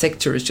and gas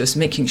sectors, just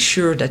making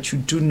sure that you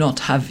do not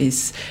have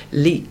this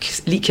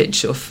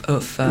leakage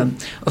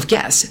of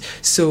gas.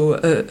 So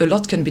a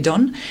lot can be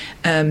done,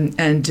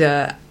 and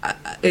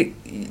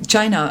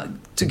China,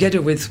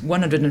 together with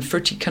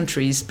 130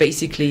 countries,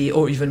 basically,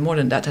 or even more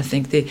than that, I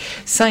think they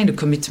signed a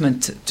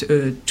commitment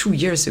 2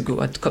 years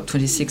ago at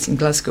COP26 in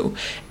Glasgow,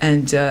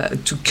 and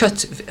to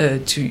cut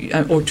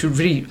to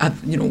really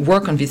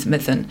work on this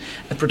methane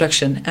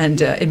production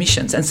and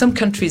emissions. And some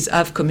countries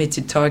have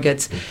committed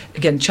targets.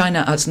 Again,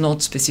 China has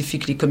not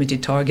specifically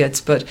committed targets,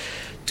 but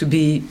to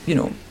be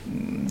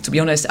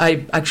honest,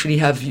 I actually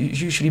have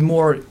usually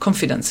more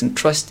confidence and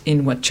trust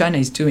in what China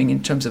is doing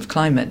in terms of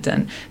climate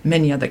than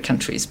many other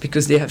countries,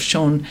 because they have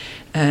shown,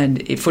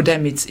 and for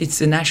them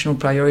it's a national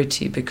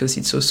priority, because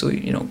it's also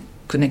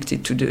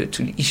connected to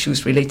the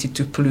issues related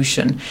to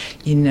pollution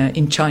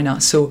in China.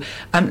 So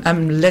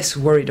I'm less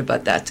worried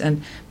about that.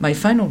 And my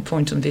final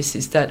point on this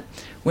is that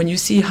when you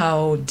see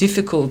how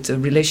difficult the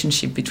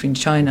relationship between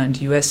China and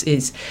the US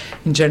is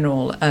in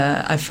general,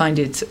 I find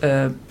it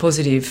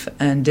positive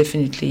and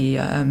definitely.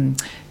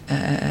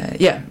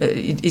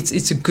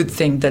 It's a good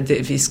thing that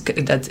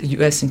that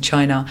US and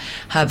China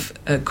have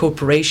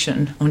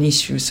cooperation on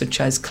issues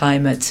such as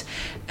climate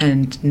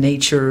and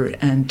nature,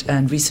 and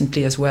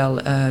recently as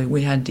well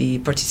we had the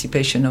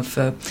participation of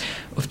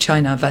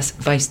China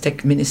Vice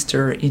Tech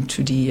Minister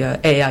into the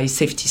AI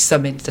Safety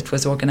Summit that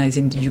was organized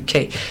in the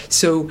UK.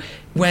 So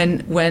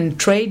when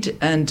trade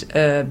and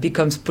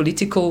becomes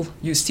political,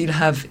 you still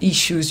have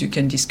issues you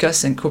can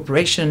discuss and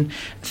cooperation.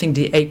 I think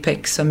the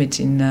APEC summit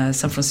in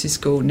San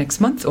Francisco next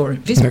month or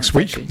this next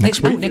month, week.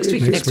 Next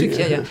week.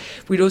 Yeah.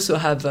 We'll also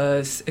have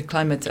a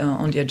climate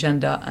on the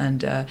agenda,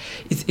 and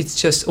it's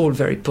just all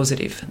very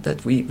positive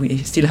that we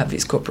still have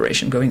this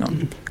cooperation going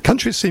on.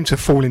 Countries seem to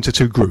fall into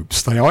two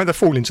groups. They either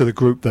fall into the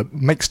group that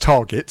makes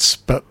targets,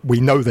 but we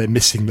know they're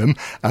missing them,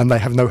 and they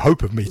have no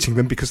hope of meeting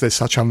them because they're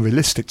such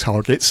unrealistic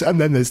targets. And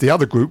then there's the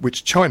other group,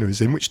 which China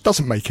is in, which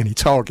doesn't make any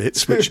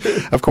targets, which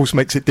of course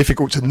makes it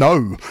difficult to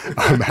know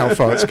how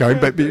far it's going.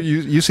 But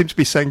you seem to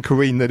be saying,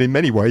 Corinne, that in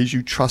many ways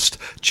you trust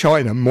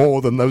China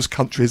more than those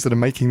countries that are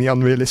making the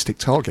unrealistic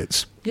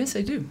targets. Yes,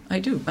 I do,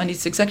 and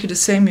it's exactly the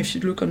same if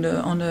you look on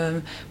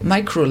a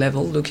micro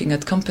level, looking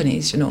at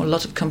companies. You know, a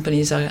lot of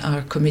companies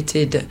are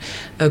committed,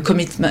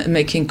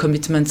 making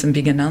commitments and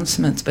big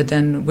announcements. But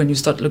then when you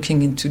start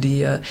looking into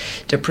their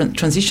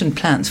transition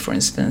plans, for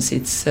instance,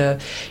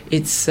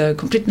 it's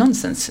complete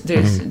nonsense.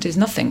 There's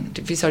nothing.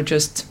 These are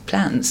just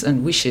plans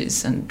and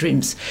wishes and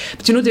dreams.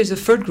 But you know, there's a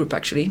third group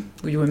actually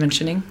who you were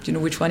mentioning. Do you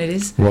know which one it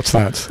is? What's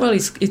that? Well,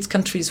 it's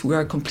countries who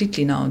are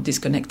completely now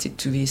disconnected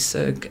to these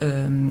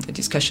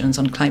discussions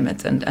on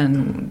climate,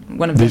 and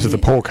one of these are the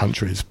poor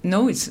countries.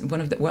 No, it's one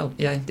of the,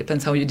 it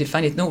depends how you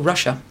define it. No,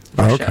 Russia,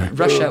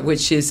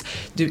 which is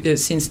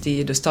since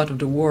the start of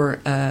the war.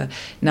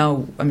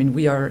 Now, I mean,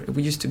 we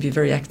used to be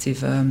very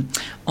active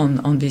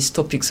on these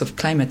topics of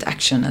climate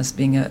action as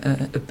being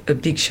a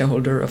big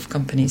shareholder of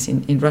companies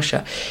in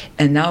Russia,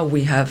 and now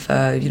we have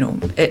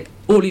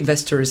all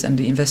investors and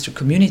the investor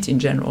community in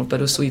general, but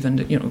also even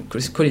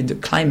call it the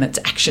climate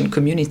action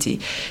community,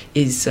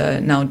 is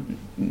now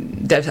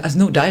there has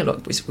no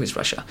dialogue with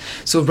Russia.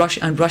 So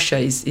Russia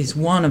is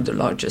one of the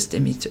largest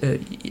emitters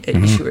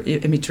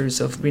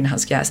of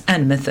greenhouse gas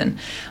and methane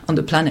on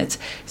the planet.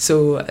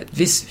 So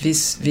this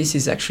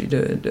is actually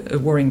a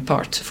worrying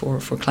part for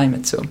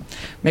climate. So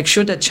make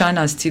sure that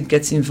China still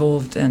gets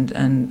involved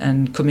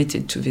and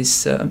committed to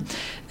this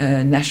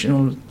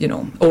national,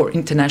 or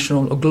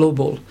international or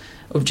global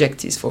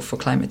objectives for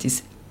climate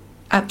is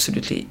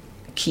absolutely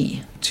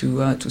key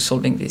to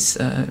solving these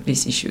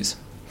issues.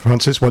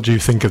 Francis, what do you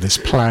think of this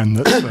plan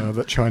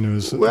that China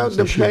has? Well,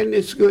 the plan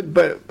is good,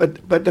 but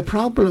the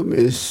problem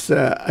is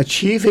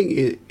achieving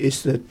it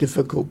is the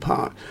difficult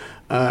part.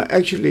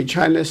 Actually,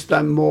 China's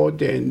done more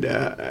than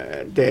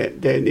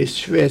its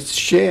fair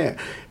share.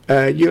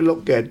 You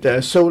look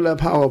at solar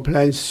power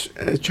plants.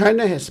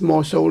 China has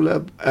more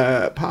solar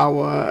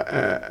power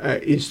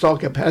installed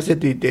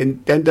capacity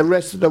than the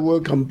rest of the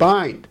world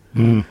combined.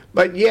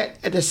 But yet,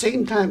 at the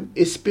same time,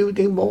 it's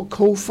building more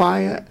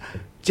coal-fired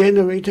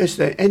generators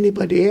than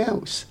anybody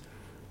else.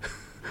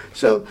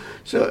 So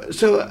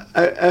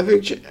I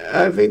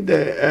think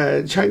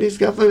the Chinese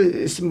government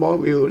is more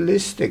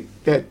realistic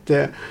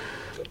that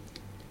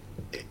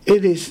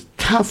it is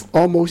tough,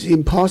 almost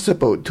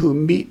impossible to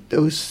meet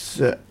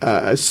those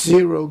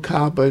zero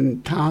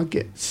carbon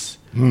targets.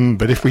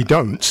 But if we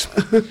don't,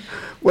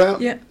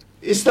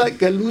 it's like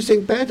a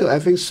losing battle. I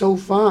think so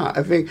far,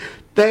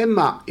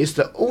 Denmark is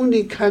the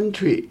only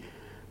country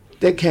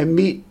that can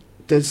meet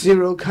the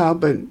zero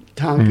carbon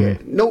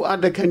target. No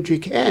other country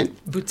can.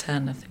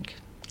 Bhutan, I think.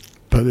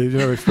 But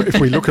if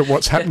we look at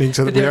what's happening,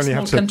 so that we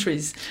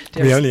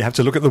only have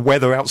to look at the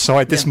weather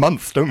outside this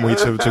month, don't we,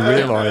 to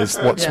realise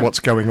what's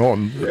going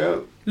on.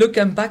 Yeah. Look,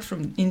 I'm back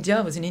from India.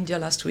 I was in India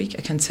last week.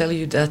 I can tell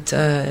you that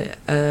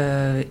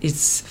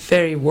it's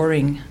very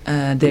worrying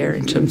there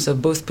in terms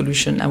of both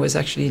pollution. I was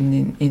actually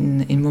in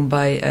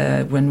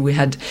Mumbai when we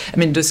had. I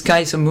mean, the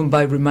skies of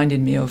Mumbai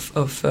reminded me of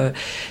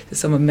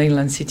some of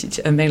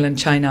mainland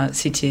China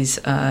cities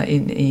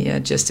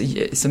just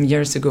some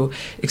years ago.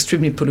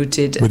 Extremely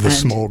polluted with the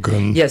smog.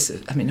 Yes,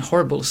 I mean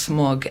horrible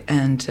smog.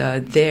 And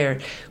there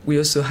we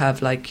also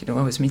have I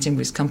was meeting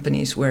with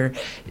companies where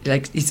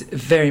it's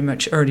very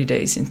much early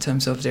days in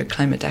terms of their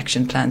climate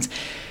action plans.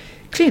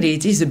 Clearly,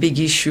 it is a big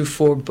issue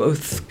for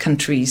both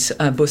countries,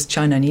 both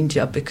China and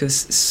India, because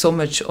so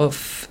much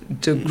of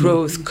the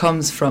growth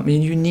comes from. I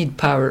mean, you need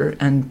power,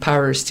 and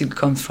power still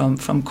comes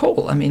from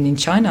coal. I mean, in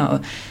China,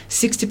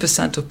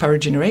 60% of power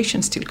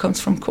generation still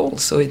comes from coal.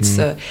 So it's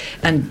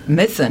and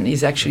methane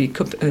is actually.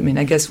 I mean,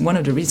 I guess one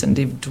of the reasons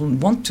they don't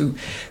want to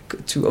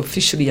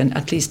officially and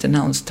at least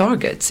announce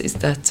targets is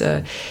that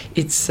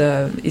it's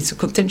a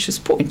contentious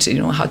point.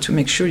 How to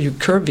make sure you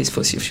curb these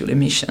fossil fuel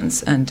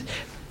emissions and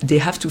they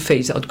have to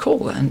phase out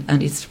coal,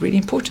 and it's really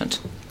important.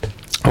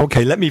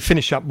 Okay, let me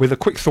finish up with a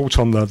quick thought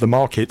on the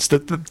markets.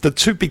 The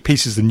two big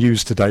pieces of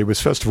news today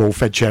was, first of all,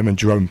 Fed Chairman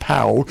Jerome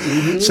Powell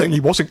saying he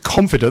wasn't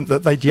confident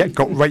that they'd yet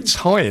got rates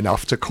high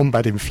enough to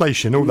combat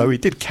inflation, although he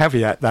did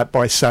caveat that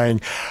by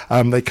saying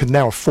they could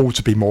now afford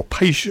to be more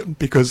patient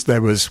because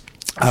there was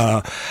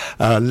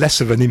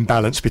less of an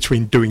imbalance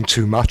between doing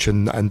too much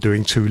and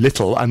doing too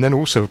little. And then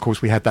also, of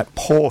course, we had that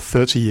poor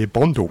 30-year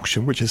bond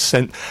auction, which has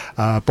sent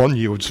bond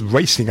yields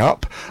racing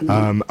up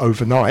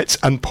overnight.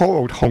 And poor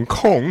old Hong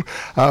Kong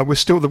was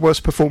still the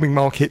worst performing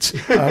market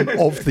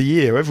of the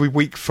year. Every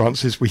week,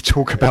 Francis, we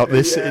talk about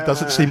this. It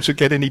doesn't seem to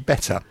get any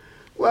better.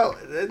 Well,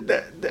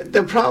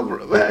 the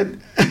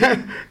problem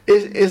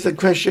is a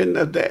question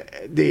of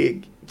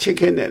the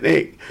chicken and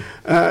egg.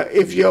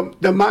 If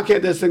the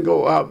market doesn't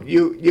go up,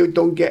 you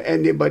don't get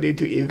anybody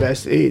to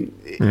invest in.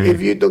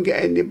 If you don't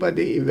get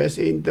anybody to invest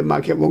in, the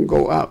market won't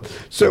go up.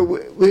 So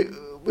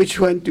which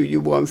one do you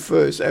want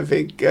first? I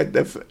think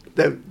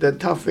the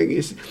tough thing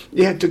is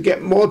you have to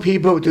get more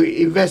people to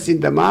invest in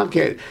the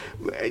market.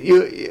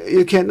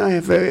 You cannot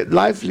have a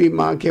lively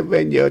market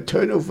when your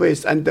turnover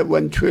is under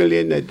 1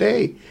 trillion a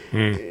day.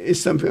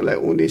 It's something like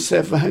only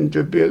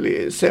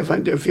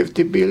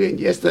 750 billion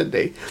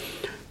yesterday.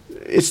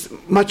 It's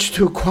much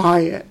too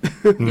quiet.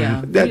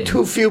 There are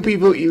too few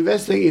people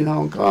investing in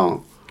Hong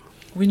Kong.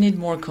 We need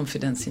more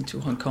confidence into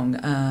Hong Kong.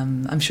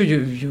 I'm sure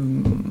you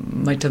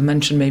might have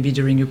mentioned maybe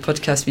during your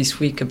podcast this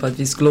week about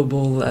this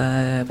global,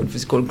 what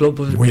was it called?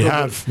 Global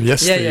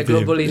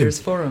Global Leaders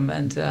Forum.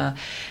 And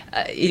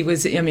it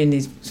was,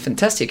 it's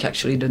fantastic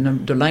actually, the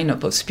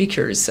lineup of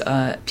speakers,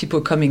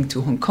 people coming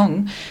to Hong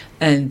Kong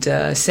and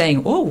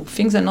saying,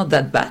 things are not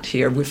that bad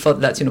here. We thought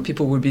that,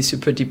 people would be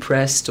super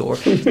depressed or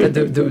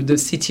that the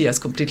city has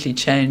completely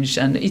changed,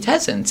 and it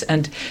hasn't.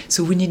 And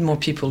so we need more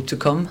people to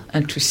come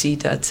and to see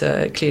that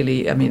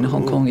clearly,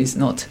 Hong Kong is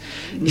not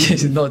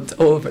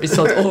over. It's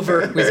not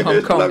over with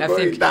Hong Kong. I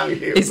think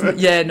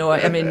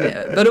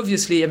but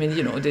obviously,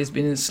 there's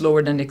been a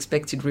slower than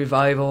expected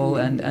revival,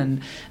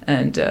 and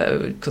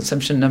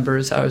consumption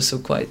numbers are also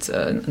quite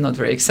not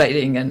very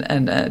exciting,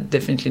 and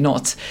definitely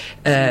not.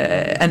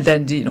 And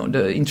then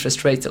the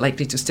interest rates are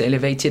likely to stay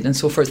elevated and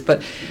so forth.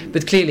 But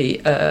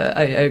clearly,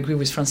 I agree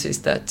with Francis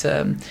that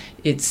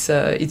it's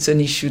an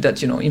issue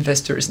that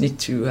investors need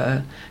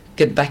to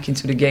get back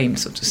into the game,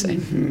 so to say.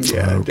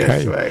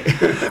 That's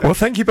right. Well,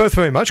 thank you both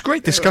very much.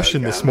 Great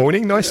discussion this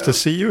morning. Nice to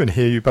see you and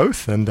hear you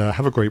both, and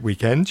have a great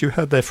weekend. You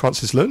heard there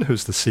Francis Leung,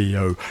 who's the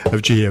CEO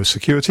of GEO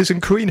Securities,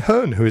 and Corinne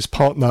Hearn, who is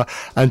Partner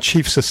and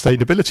Chief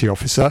Sustainability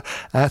Officer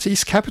at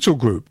East Capital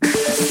Group.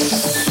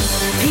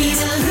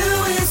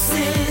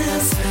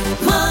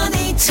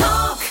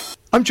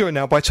 I'm joined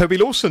now by Toby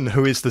Lawson,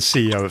 who is the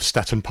CEO of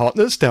Staten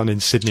Partners down in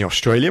Sydney,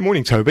 Australia.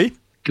 Morning, Toby.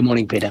 Good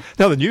morning, Peter.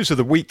 Now, the news of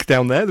the week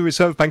down there, the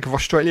Reserve Bank of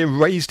Australia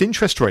raised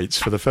interest rates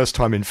for the first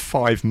time in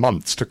 5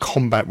 months to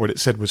combat what it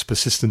said was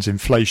persistent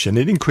inflation.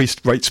 It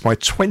increased rates by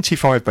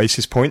 25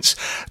 basis points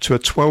to a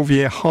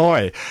 12-year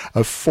high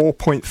of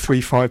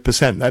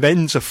 4.35%. That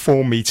ends a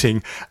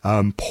 4-meeting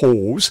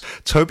pause.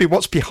 Toby,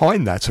 what's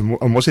behind that,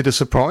 and was it a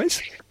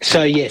surprise?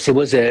 So, yes, it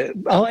was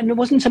and it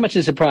wasn't so much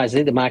a surprise. I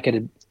think the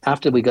market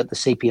after we got the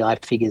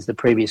CPI figures the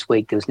previous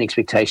week, there was an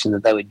expectation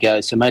that they would go.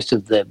 So most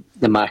of the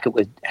market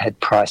had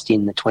priced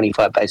in the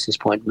 25 basis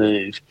point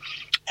move,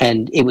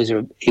 and it was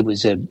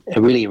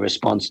really a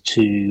response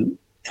to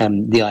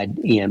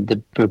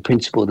the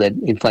principle that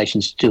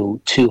inflation's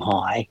still too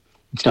high.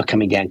 It's not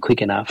coming down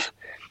quick enough.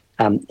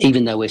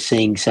 Even though we're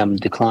seeing some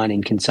decline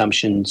in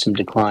consumption, some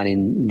decline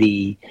in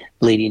the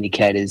lead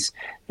indicators,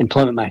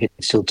 employment market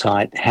is still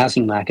tight,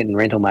 housing market and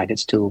rental market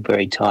still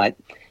very tight.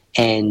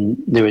 And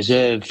the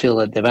Reserve feel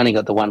that they've only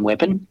got the one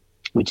weapon,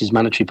 which is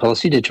monetary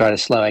policy, to try to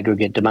slow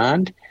aggregate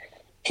demand.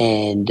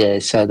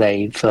 And so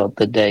they felt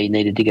that they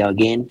needed to go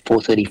again,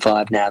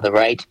 4.35 now the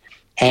rate.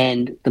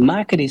 And the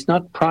market is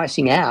not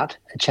pricing out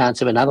a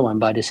chance of another one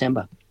by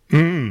December.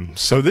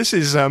 So this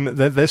is,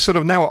 they're sort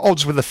of now at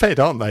odds with the Fed,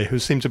 aren't they, who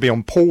seem to be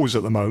on pause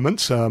at the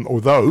moment,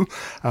 although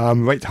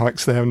rate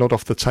hikes there are not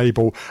off the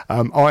table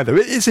either.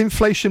 Is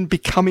inflation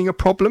becoming a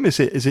problem? Is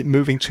it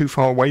moving too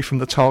far away from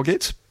the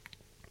target?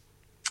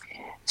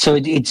 So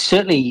it's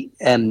certainly,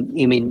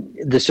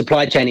 the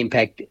supply chain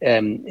impact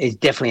is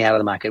definitely out of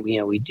the market.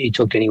 You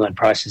talk to anyone,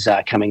 prices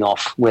are coming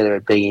off, whether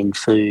it be in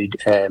food,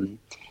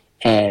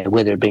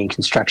 whether it be in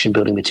construction,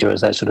 building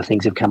materials, those sort of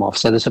things have come off.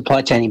 So the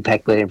supply chain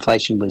impact where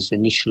inflation was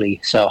initially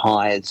so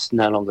high is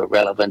no longer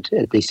relevant,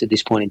 at least at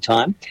this point in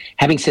time.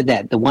 Having said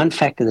that, the one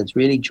factor that's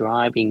really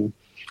driving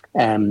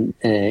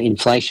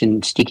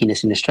inflation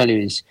stickiness in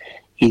Australia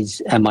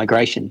is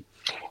migration.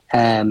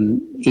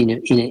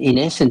 In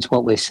essence,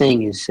 what we're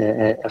seeing is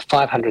a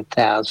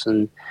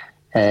 500,000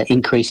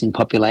 increase in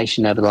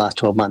population over the last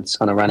 12 months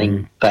on a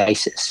running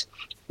basis,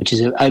 which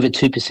is over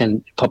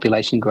 2%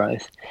 population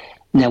growth.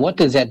 Now, what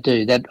does that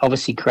do? That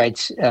obviously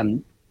creates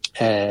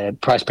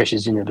price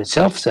pressures in and of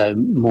itself, so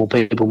more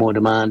people, more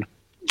demand,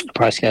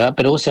 price go up,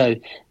 but also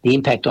the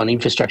impact on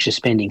infrastructure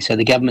spending. So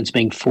the government's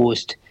being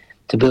forced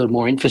to build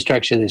more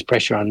infrastructure. There's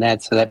pressure on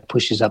that, so that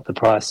pushes up the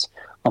price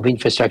of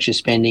infrastructure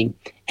spending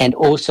and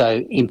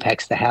also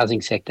impacts the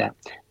housing sector,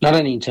 not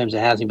only in terms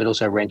of housing but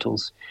also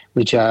rentals,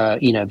 which are,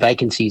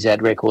 vacancies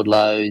at record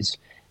lows,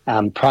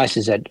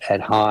 prices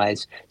at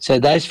highs. So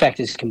those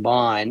factors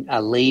combined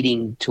are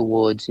leading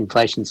towards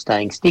inflation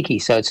staying sticky.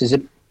 So it's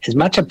as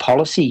much a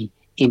policy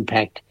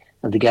impact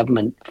of the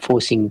government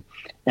forcing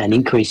an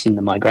increase in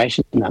the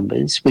migration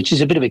numbers, which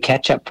is a bit of a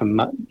catch-up from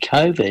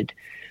COVID,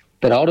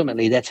 but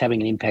ultimately that's having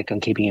an impact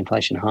on keeping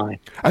inflation high.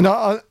 And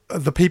are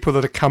the people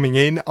that are coming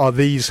in, are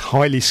these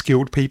highly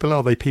skilled people?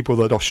 Are they people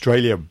that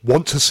Australia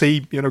want to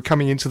see,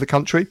 coming into the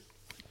country?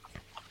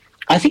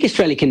 I think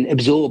Australia can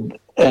absorb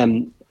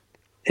an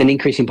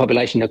increase in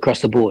population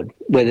across the board.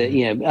 Whether,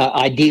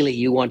 ideally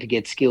you want to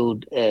get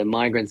skilled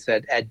migrants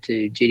that add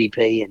to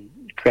GDP and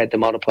create the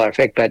multiplier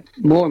effect. But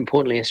more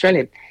importantly,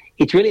 Australia,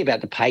 it's really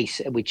about the pace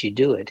at which you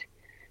do it.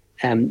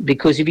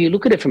 Because if you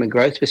look at it from a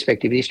growth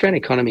perspective, the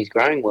Australian economy is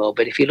growing well,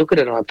 but if you look at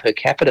it on a per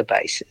capita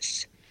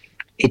basis,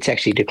 it's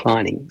actually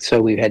declining.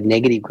 So we've had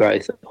negative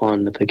growth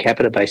on the per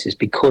capita basis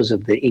because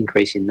of the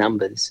increase in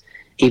numbers,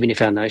 even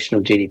if our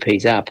notional GDP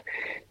is up.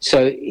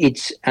 So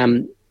it's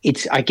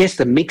I guess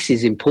the mix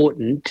is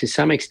important to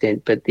some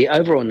extent, but the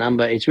overall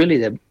number is really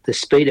the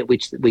speed at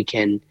which we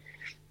can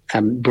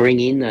bring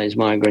in those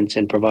migrants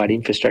and provide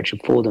infrastructure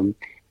for them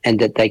and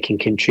that they can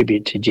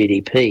contribute to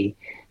GDP.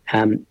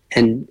 And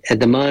at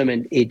the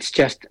moment, it's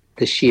just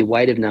the sheer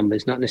weight of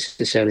numbers, not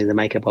necessarily the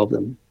makeup of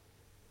them.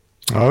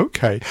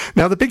 Okay.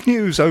 Now, the big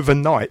news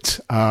overnight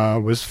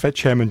was Fed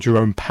Chairman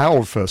Jerome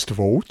Powell, first of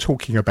all,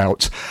 talking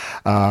about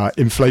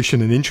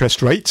inflation and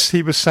interest rates.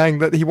 He was saying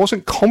that he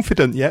wasn't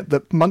confident yet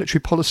that monetary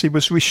policy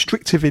was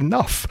restrictive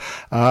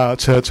enough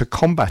to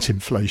combat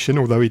inflation,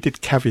 although he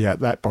did caveat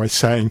that by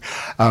saying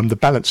the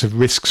balance of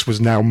risks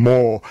was now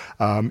more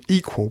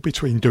equal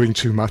between doing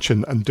too much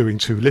and doing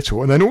too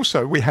little. And then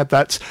also we had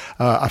that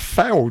a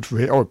failed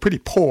or a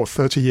pretty poor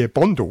 30-year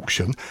bond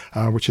auction,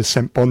 which has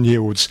sent bond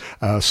yields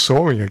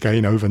soaring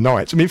again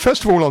overnight. I mean,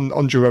 first of all,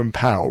 on Jerome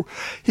Powell,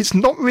 he's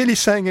not really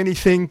saying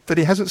anything that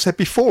he hasn't said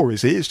before,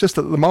 is he? It's just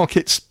that the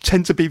markets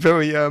tend to be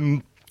very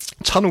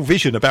tunnel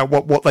vision about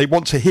what they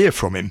want to hear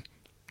from him.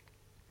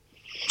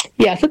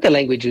 Yeah, I thought the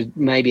language was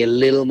maybe a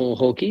little more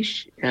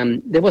hawkish.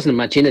 There wasn't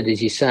much in it,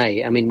 as you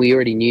say. I mean, we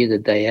already knew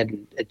that they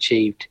hadn't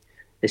achieved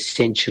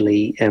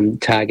essentially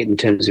target in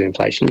terms of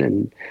inflation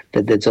and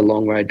that there's a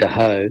long road to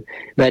hoe.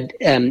 But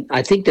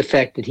I think the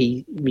fact that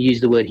he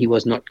used the word he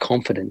was not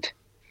confident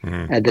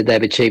that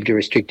they've achieved a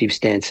restrictive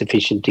stance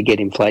sufficient to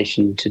get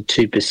inflation to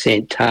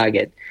 2%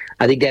 target.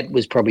 I think that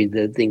was probably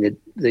the thing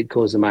that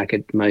caused the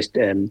market most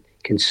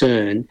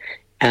concern.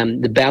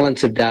 The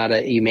balance of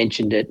data, you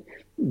mentioned it,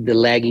 the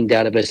lagging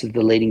data versus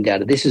the leading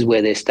data. This is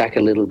where they're stuck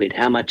a little bit.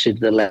 How much of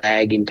the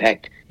lag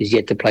impact is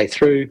yet to play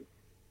through?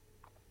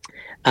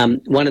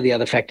 One of the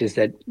other factors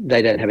that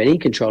they don't have any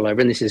control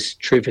over, and this is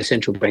true for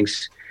central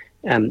banks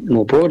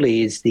more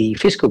broadly, is the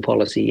fiscal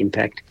policy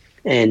impact.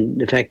 And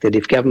the fact that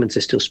if governments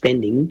are still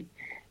spending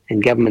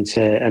and governments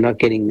are not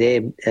getting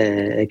their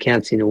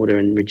accounts in order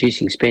and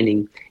reducing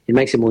spending, it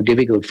makes it more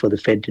difficult for the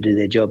Fed to do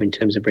their job in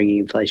terms of bringing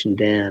inflation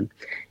down.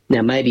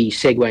 Now, maybe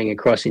segueing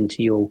across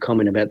into your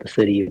comment about the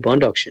 30-year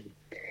bond auction,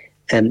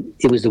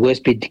 it was the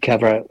worst bid to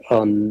cover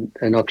on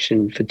an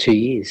auction for 2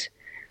 years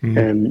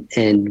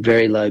and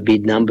very low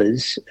bid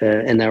numbers,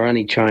 and they were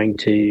only trying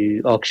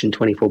to auction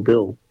 24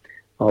 bill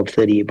of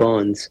 30-year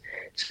bonds.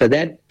 So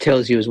that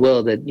tells you as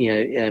well that,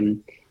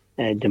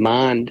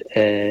 demand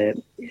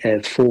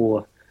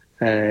for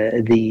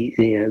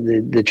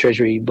the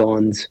Treasury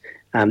bonds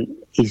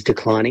is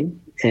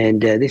declining,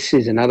 and this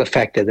is another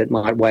factor that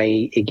might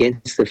weigh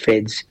against the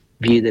Fed's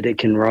view that it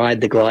can ride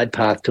the glide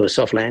path to a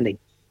soft landing.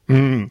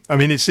 I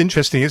mean, it's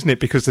interesting, isn't it?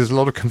 Because there's a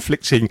lot of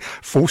conflicting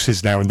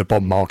forces now in the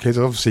bond market.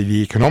 Obviously,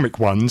 the economic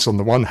ones on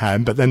the one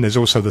hand, but then there's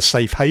also the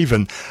safe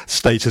haven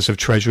status of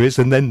treasuries.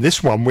 And then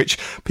this one, which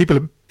people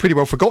have pretty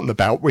well forgotten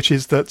about, which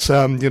is that,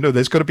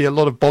 there's got to be a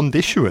lot of bond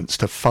issuance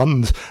to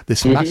fund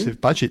this massive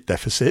budget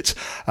deficit.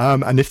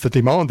 And if the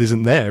demand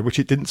isn't there, which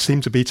it didn't seem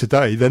to be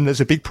today, then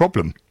there's a big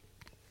problem.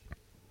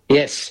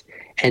 Yes.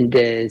 And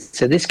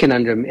so this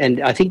conundrum,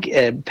 and I think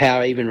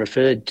Power even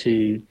referred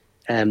to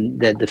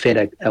that the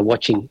Fed are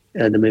watching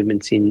the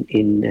movements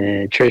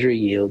in Treasury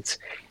yields.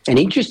 And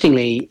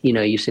interestingly,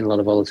 you've seen a lot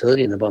of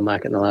volatility in the bond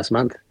market in the last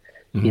month.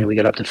 We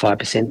got up to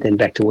 5%, then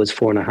back towards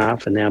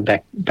 4.5%, and now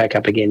back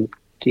up again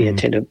to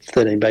 10 to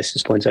 13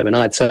 basis points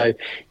overnight. So,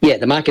 yeah,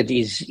 the market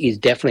is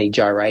definitely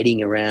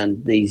gyrating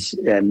around these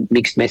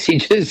mixed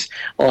messages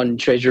on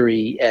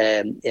Treasury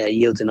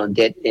yields and on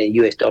debt,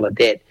 US dollar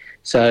debt.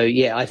 So,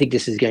 yeah, I think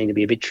this is going to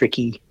be a bit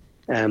tricky.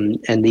 And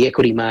the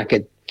equity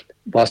market,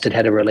 whilst it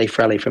had a relief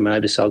rally from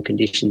oversold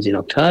conditions in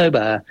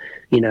October,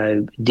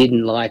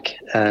 didn't like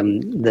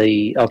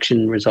the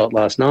auction result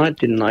last night,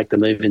 didn't like the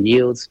move in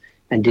yields,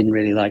 and didn't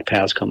really like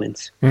Powell's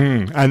comments.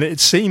 And it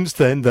seems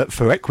then that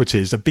for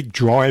equities, a big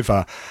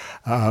driver,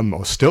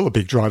 or still a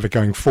big driver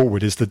going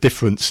forward, is the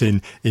difference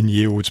in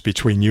yields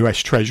between US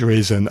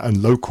Treasuries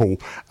and local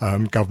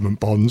government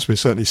bonds. We're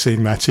certainly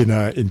seeing that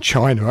in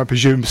China. I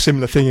presume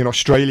similar thing in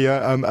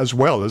Australia as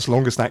well. As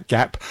long as that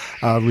gap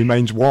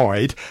remains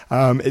wide,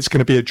 it's going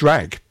to be a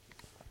drag.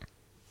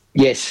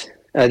 Yes,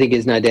 I think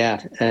there's no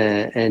doubt.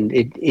 And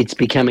it's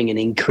becoming an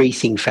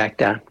increasing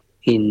factor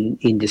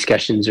in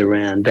discussions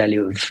around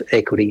value of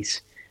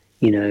equities.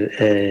 It's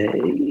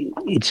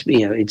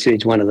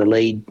one of the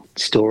lead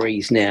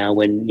stories now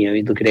when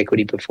you look at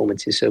equity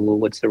performance. You say, well,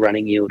 what's the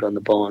running yield on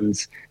the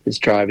bonds that's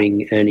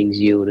driving earnings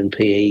yield and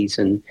PEs,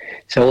 and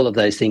so all of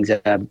those things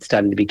are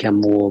starting to become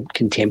more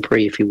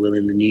contemporary, if you will,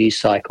 in the news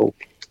cycle,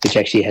 which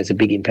actually has a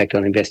big impact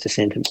on investor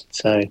sentiment.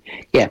 So,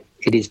 yeah,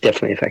 it is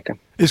definitely a factor.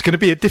 It's going to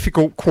be a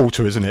difficult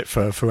quarter, isn't it,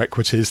 for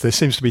equities? There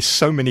seems to be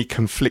so many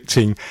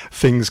conflicting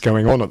things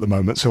going on at the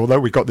moment. So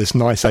although we got this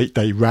nice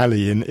 8-day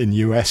rally in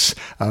US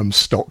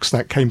stocks,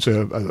 that came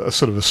to a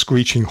sort of a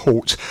screeching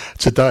halt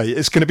today.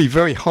 It's going to be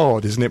very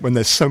hard, isn't it, when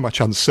there's so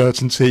much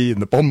uncertainty in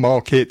the bond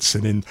markets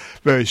and in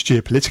various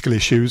geopolitical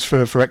issues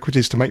for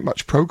equities to make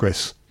much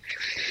progress.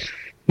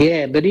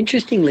 Yeah, but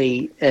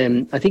interestingly,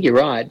 I think you're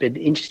right, but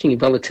interestingly,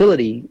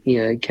 volatility,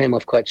 came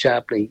off quite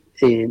sharply.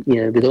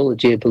 With all the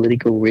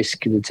geopolitical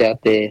risk that's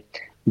out there,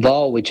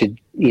 vol, which had,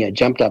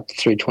 jumped up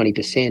through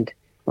 20%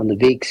 on the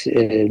VIX,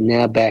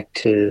 now back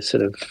to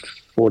sort of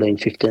 14,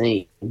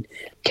 15,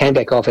 came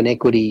back off, and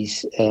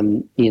equities,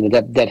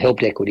 that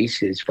helped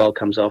equities as vol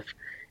comes off.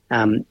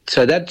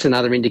 So that's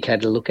another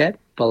indicator to look at,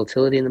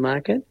 volatility in the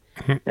market,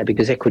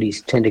 because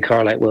equities tend to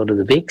correlate well to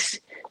the VIX.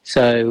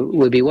 So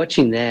we'll be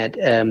watching that.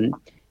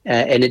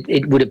 And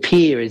it would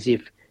appear as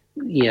if,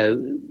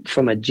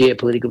 from a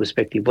geopolitical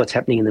perspective, what's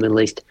happening in the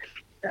Middle East,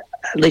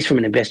 at least from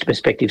an investor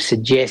perspective,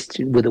 suggests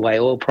with the way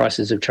oil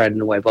prices have traded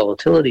and the way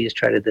volatility has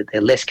traded that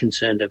they're less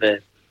concerned of a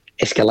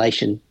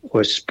escalation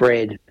or a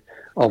spread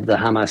of the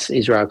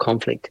Hamas-Israel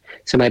conflict.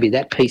 So maybe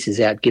that pieces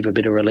out, give a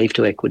bit of relief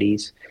to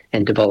equities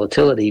and to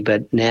volatility,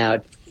 but now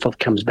it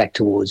comes back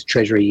towards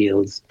treasury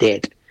yields,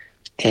 debt,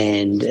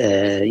 and,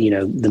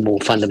 the more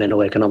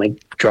fundamental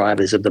economic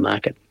drivers of the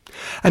market.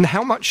 And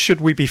how much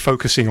should we be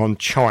focusing on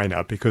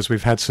China? Because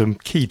we've had some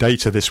key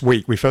data this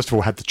week. We first of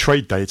all had the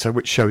trade data,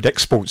 which showed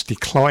exports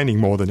declining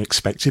more than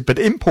expected, but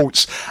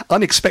imports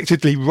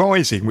unexpectedly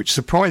rising, which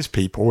surprised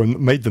people and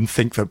made them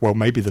think that, well,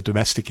 maybe the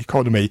domestic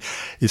economy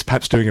is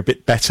perhaps doing a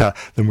bit better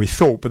than we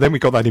thought. But then we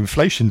got that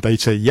inflation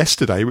data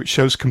yesterday, which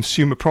shows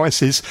consumer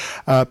prices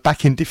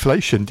back in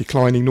deflation,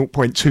 declining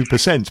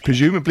 0.2%.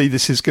 Presumably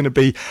this is going to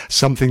be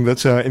something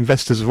that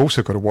investors have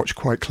also got to watch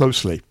quite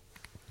closely.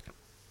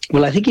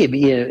 Well, I think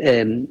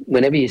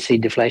whenever you see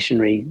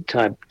deflationary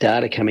type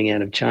data coming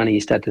out of China, you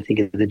start to think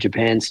of the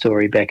Japan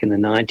story back in the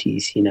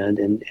 90s,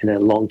 and a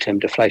long-term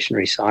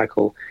deflationary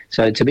cycle.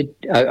 So it's a bit,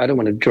 I don't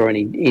want to draw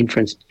any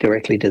inference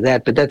directly to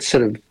that, but that's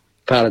sort of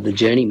part of the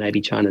journey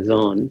maybe China's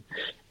on.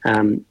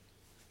 And,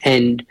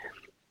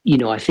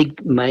 I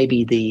think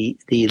maybe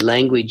the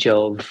language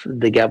of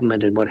the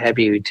government and what have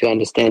you to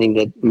understanding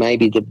that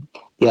maybe the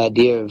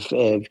idea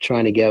of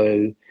trying to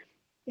go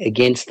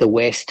against the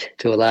West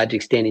to a large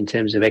extent in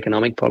terms of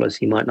economic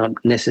policy might not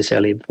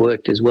necessarily have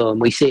worked as well.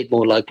 And we see it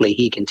more locally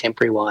here,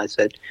 contemporary-wise,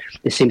 that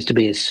there seems to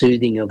be a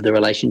soothing of the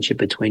relationship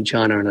between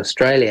China and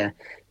Australia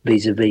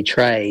vis-a-vis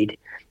trade,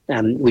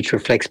 which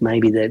reflects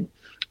maybe that,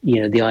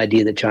 the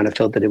idea that China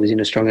felt that it was in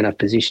a strong enough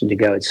position to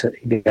go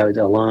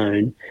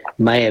alone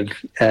may have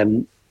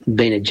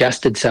been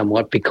adjusted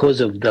somewhat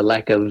because of the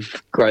lack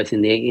of growth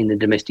in the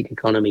domestic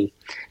economy,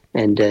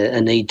 and a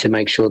need to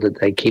make sure that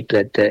they keep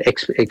that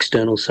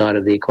external side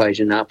of the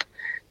equation up.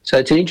 So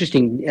it's an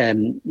interesting,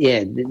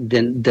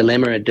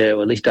 dilemma, or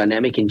at least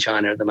dynamic in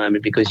China at the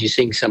moment, because you're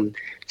seeing some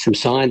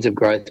signs of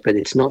growth, but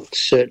it's not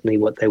certainly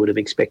what they would have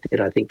expected,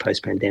 I think,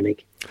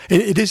 post-pandemic.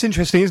 It is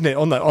interesting, isn't it,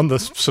 on the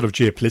sort of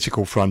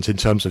geopolitical front in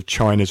terms of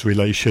China's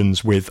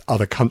relations with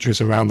other countries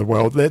around the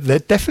world. There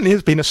definitely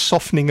has been a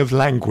softening of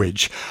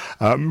language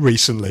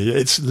recently.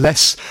 It's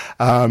less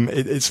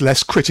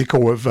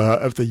critical of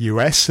the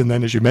US, and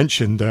then, as you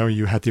mentioned,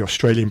 you had the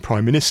Australian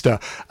Prime Minister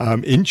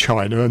in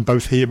China, and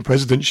both he and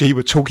President Xi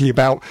were talking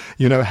about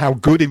how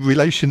good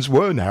relations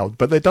were now.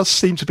 But there does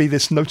seem to be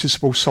this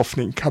noticeable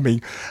softening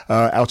coming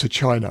out of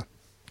China.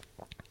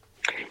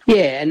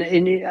 Yeah, and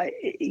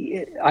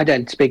I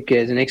don't speak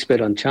as an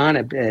expert on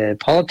China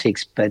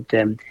politics, but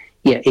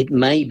it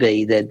may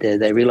be that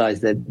they realise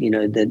that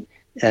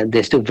that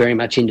they're still very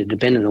much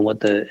interdependent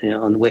on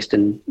on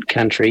Western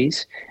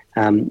countries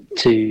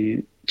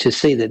to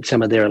see that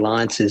some of their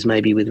alliances,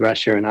 maybe with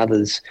Russia and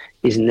others,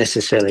 isn't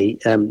necessarily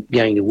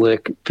going to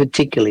work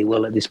particularly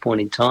well at this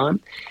point in time.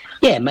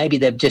 Yeah, maybe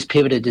they've just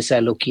pivoted to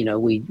say, look,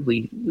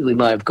 we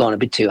might have gone a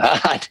bit too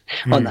hard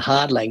on the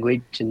hard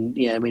language, and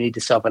we need to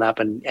soften up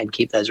and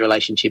keep those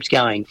relationships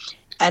going.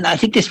 And I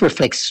think this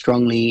reflects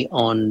strongly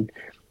on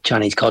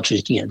Chinese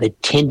cultures. They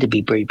tend to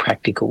be very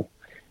practical.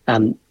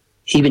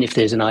 even if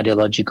there's an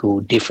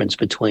ideological difference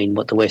between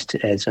what the West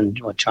has and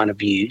what China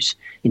views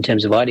in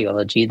terms of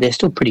ideology, they're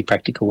still pretty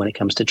practical when it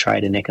comes to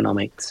trade and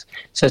economics.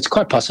 So it's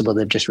quite possible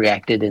they've just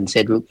reacted and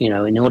said,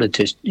 in order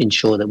to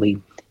ensure that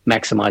we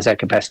maximise our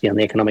capacity on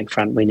the economic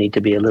front, we need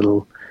to be a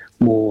little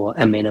more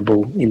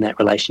amenable in that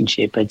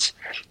relationship. It's,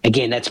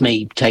 again, that's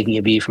me taking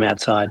a view from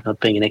outside, not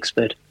being an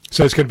expert.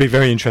 So it's going to be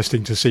very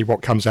interesting to see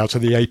what comes out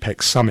of the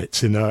APEC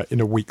summit in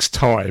a week's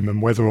time, and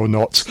whether or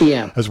not,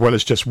 as well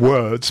as just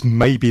words,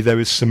 maybe there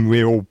is some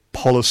real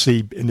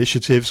policy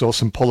initiatives or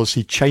some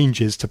policy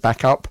changes to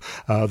back up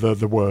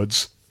the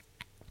words.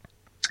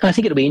 I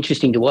think it'll be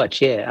interesting to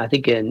watch, I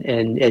think,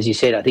 and as you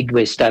said, I think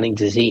we're starting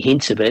to see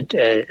hints of it,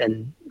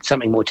 and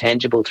something more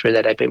tangible through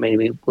that APEC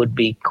meeting would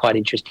be quite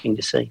interesting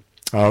to see.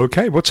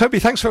 Okay, well, Toby,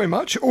 thanks very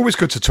much. Always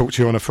good to talk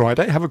to you on a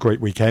Friday. Have a great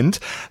weekend.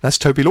 That's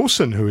Toby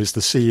Lawson, who is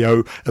the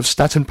CEO of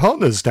Staten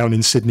Partners down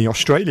in Sydney,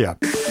 Australia.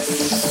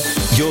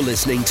 You're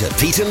listening to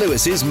Peter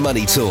Lewis's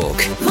Money Talk.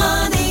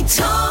 Money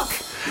Talk.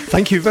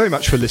 Thank you very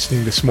much for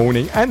listening this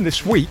morning and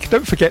this week.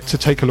 Don't forget to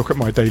take a look at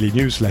my daily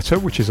newsletter,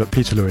 which is at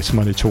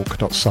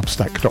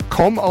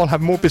peterlewismoneytalk.substack.com. I'll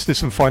have more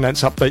business and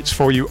finance updates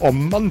for you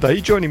on Monday.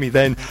 Joining me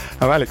then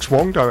are Alex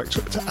Wong,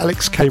 Director at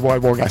Alex KY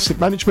Wong Asset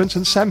Management,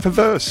 and Sam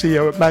Favre,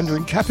 CEO at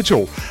Mandarin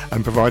Capital.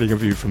 And providing a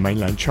view from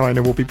mainland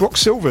China will be Brock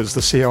Silvers,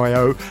 the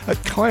CIO at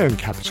Kion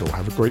Capital.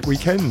 Have a great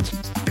weekend.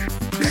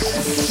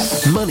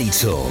 Money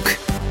Talk.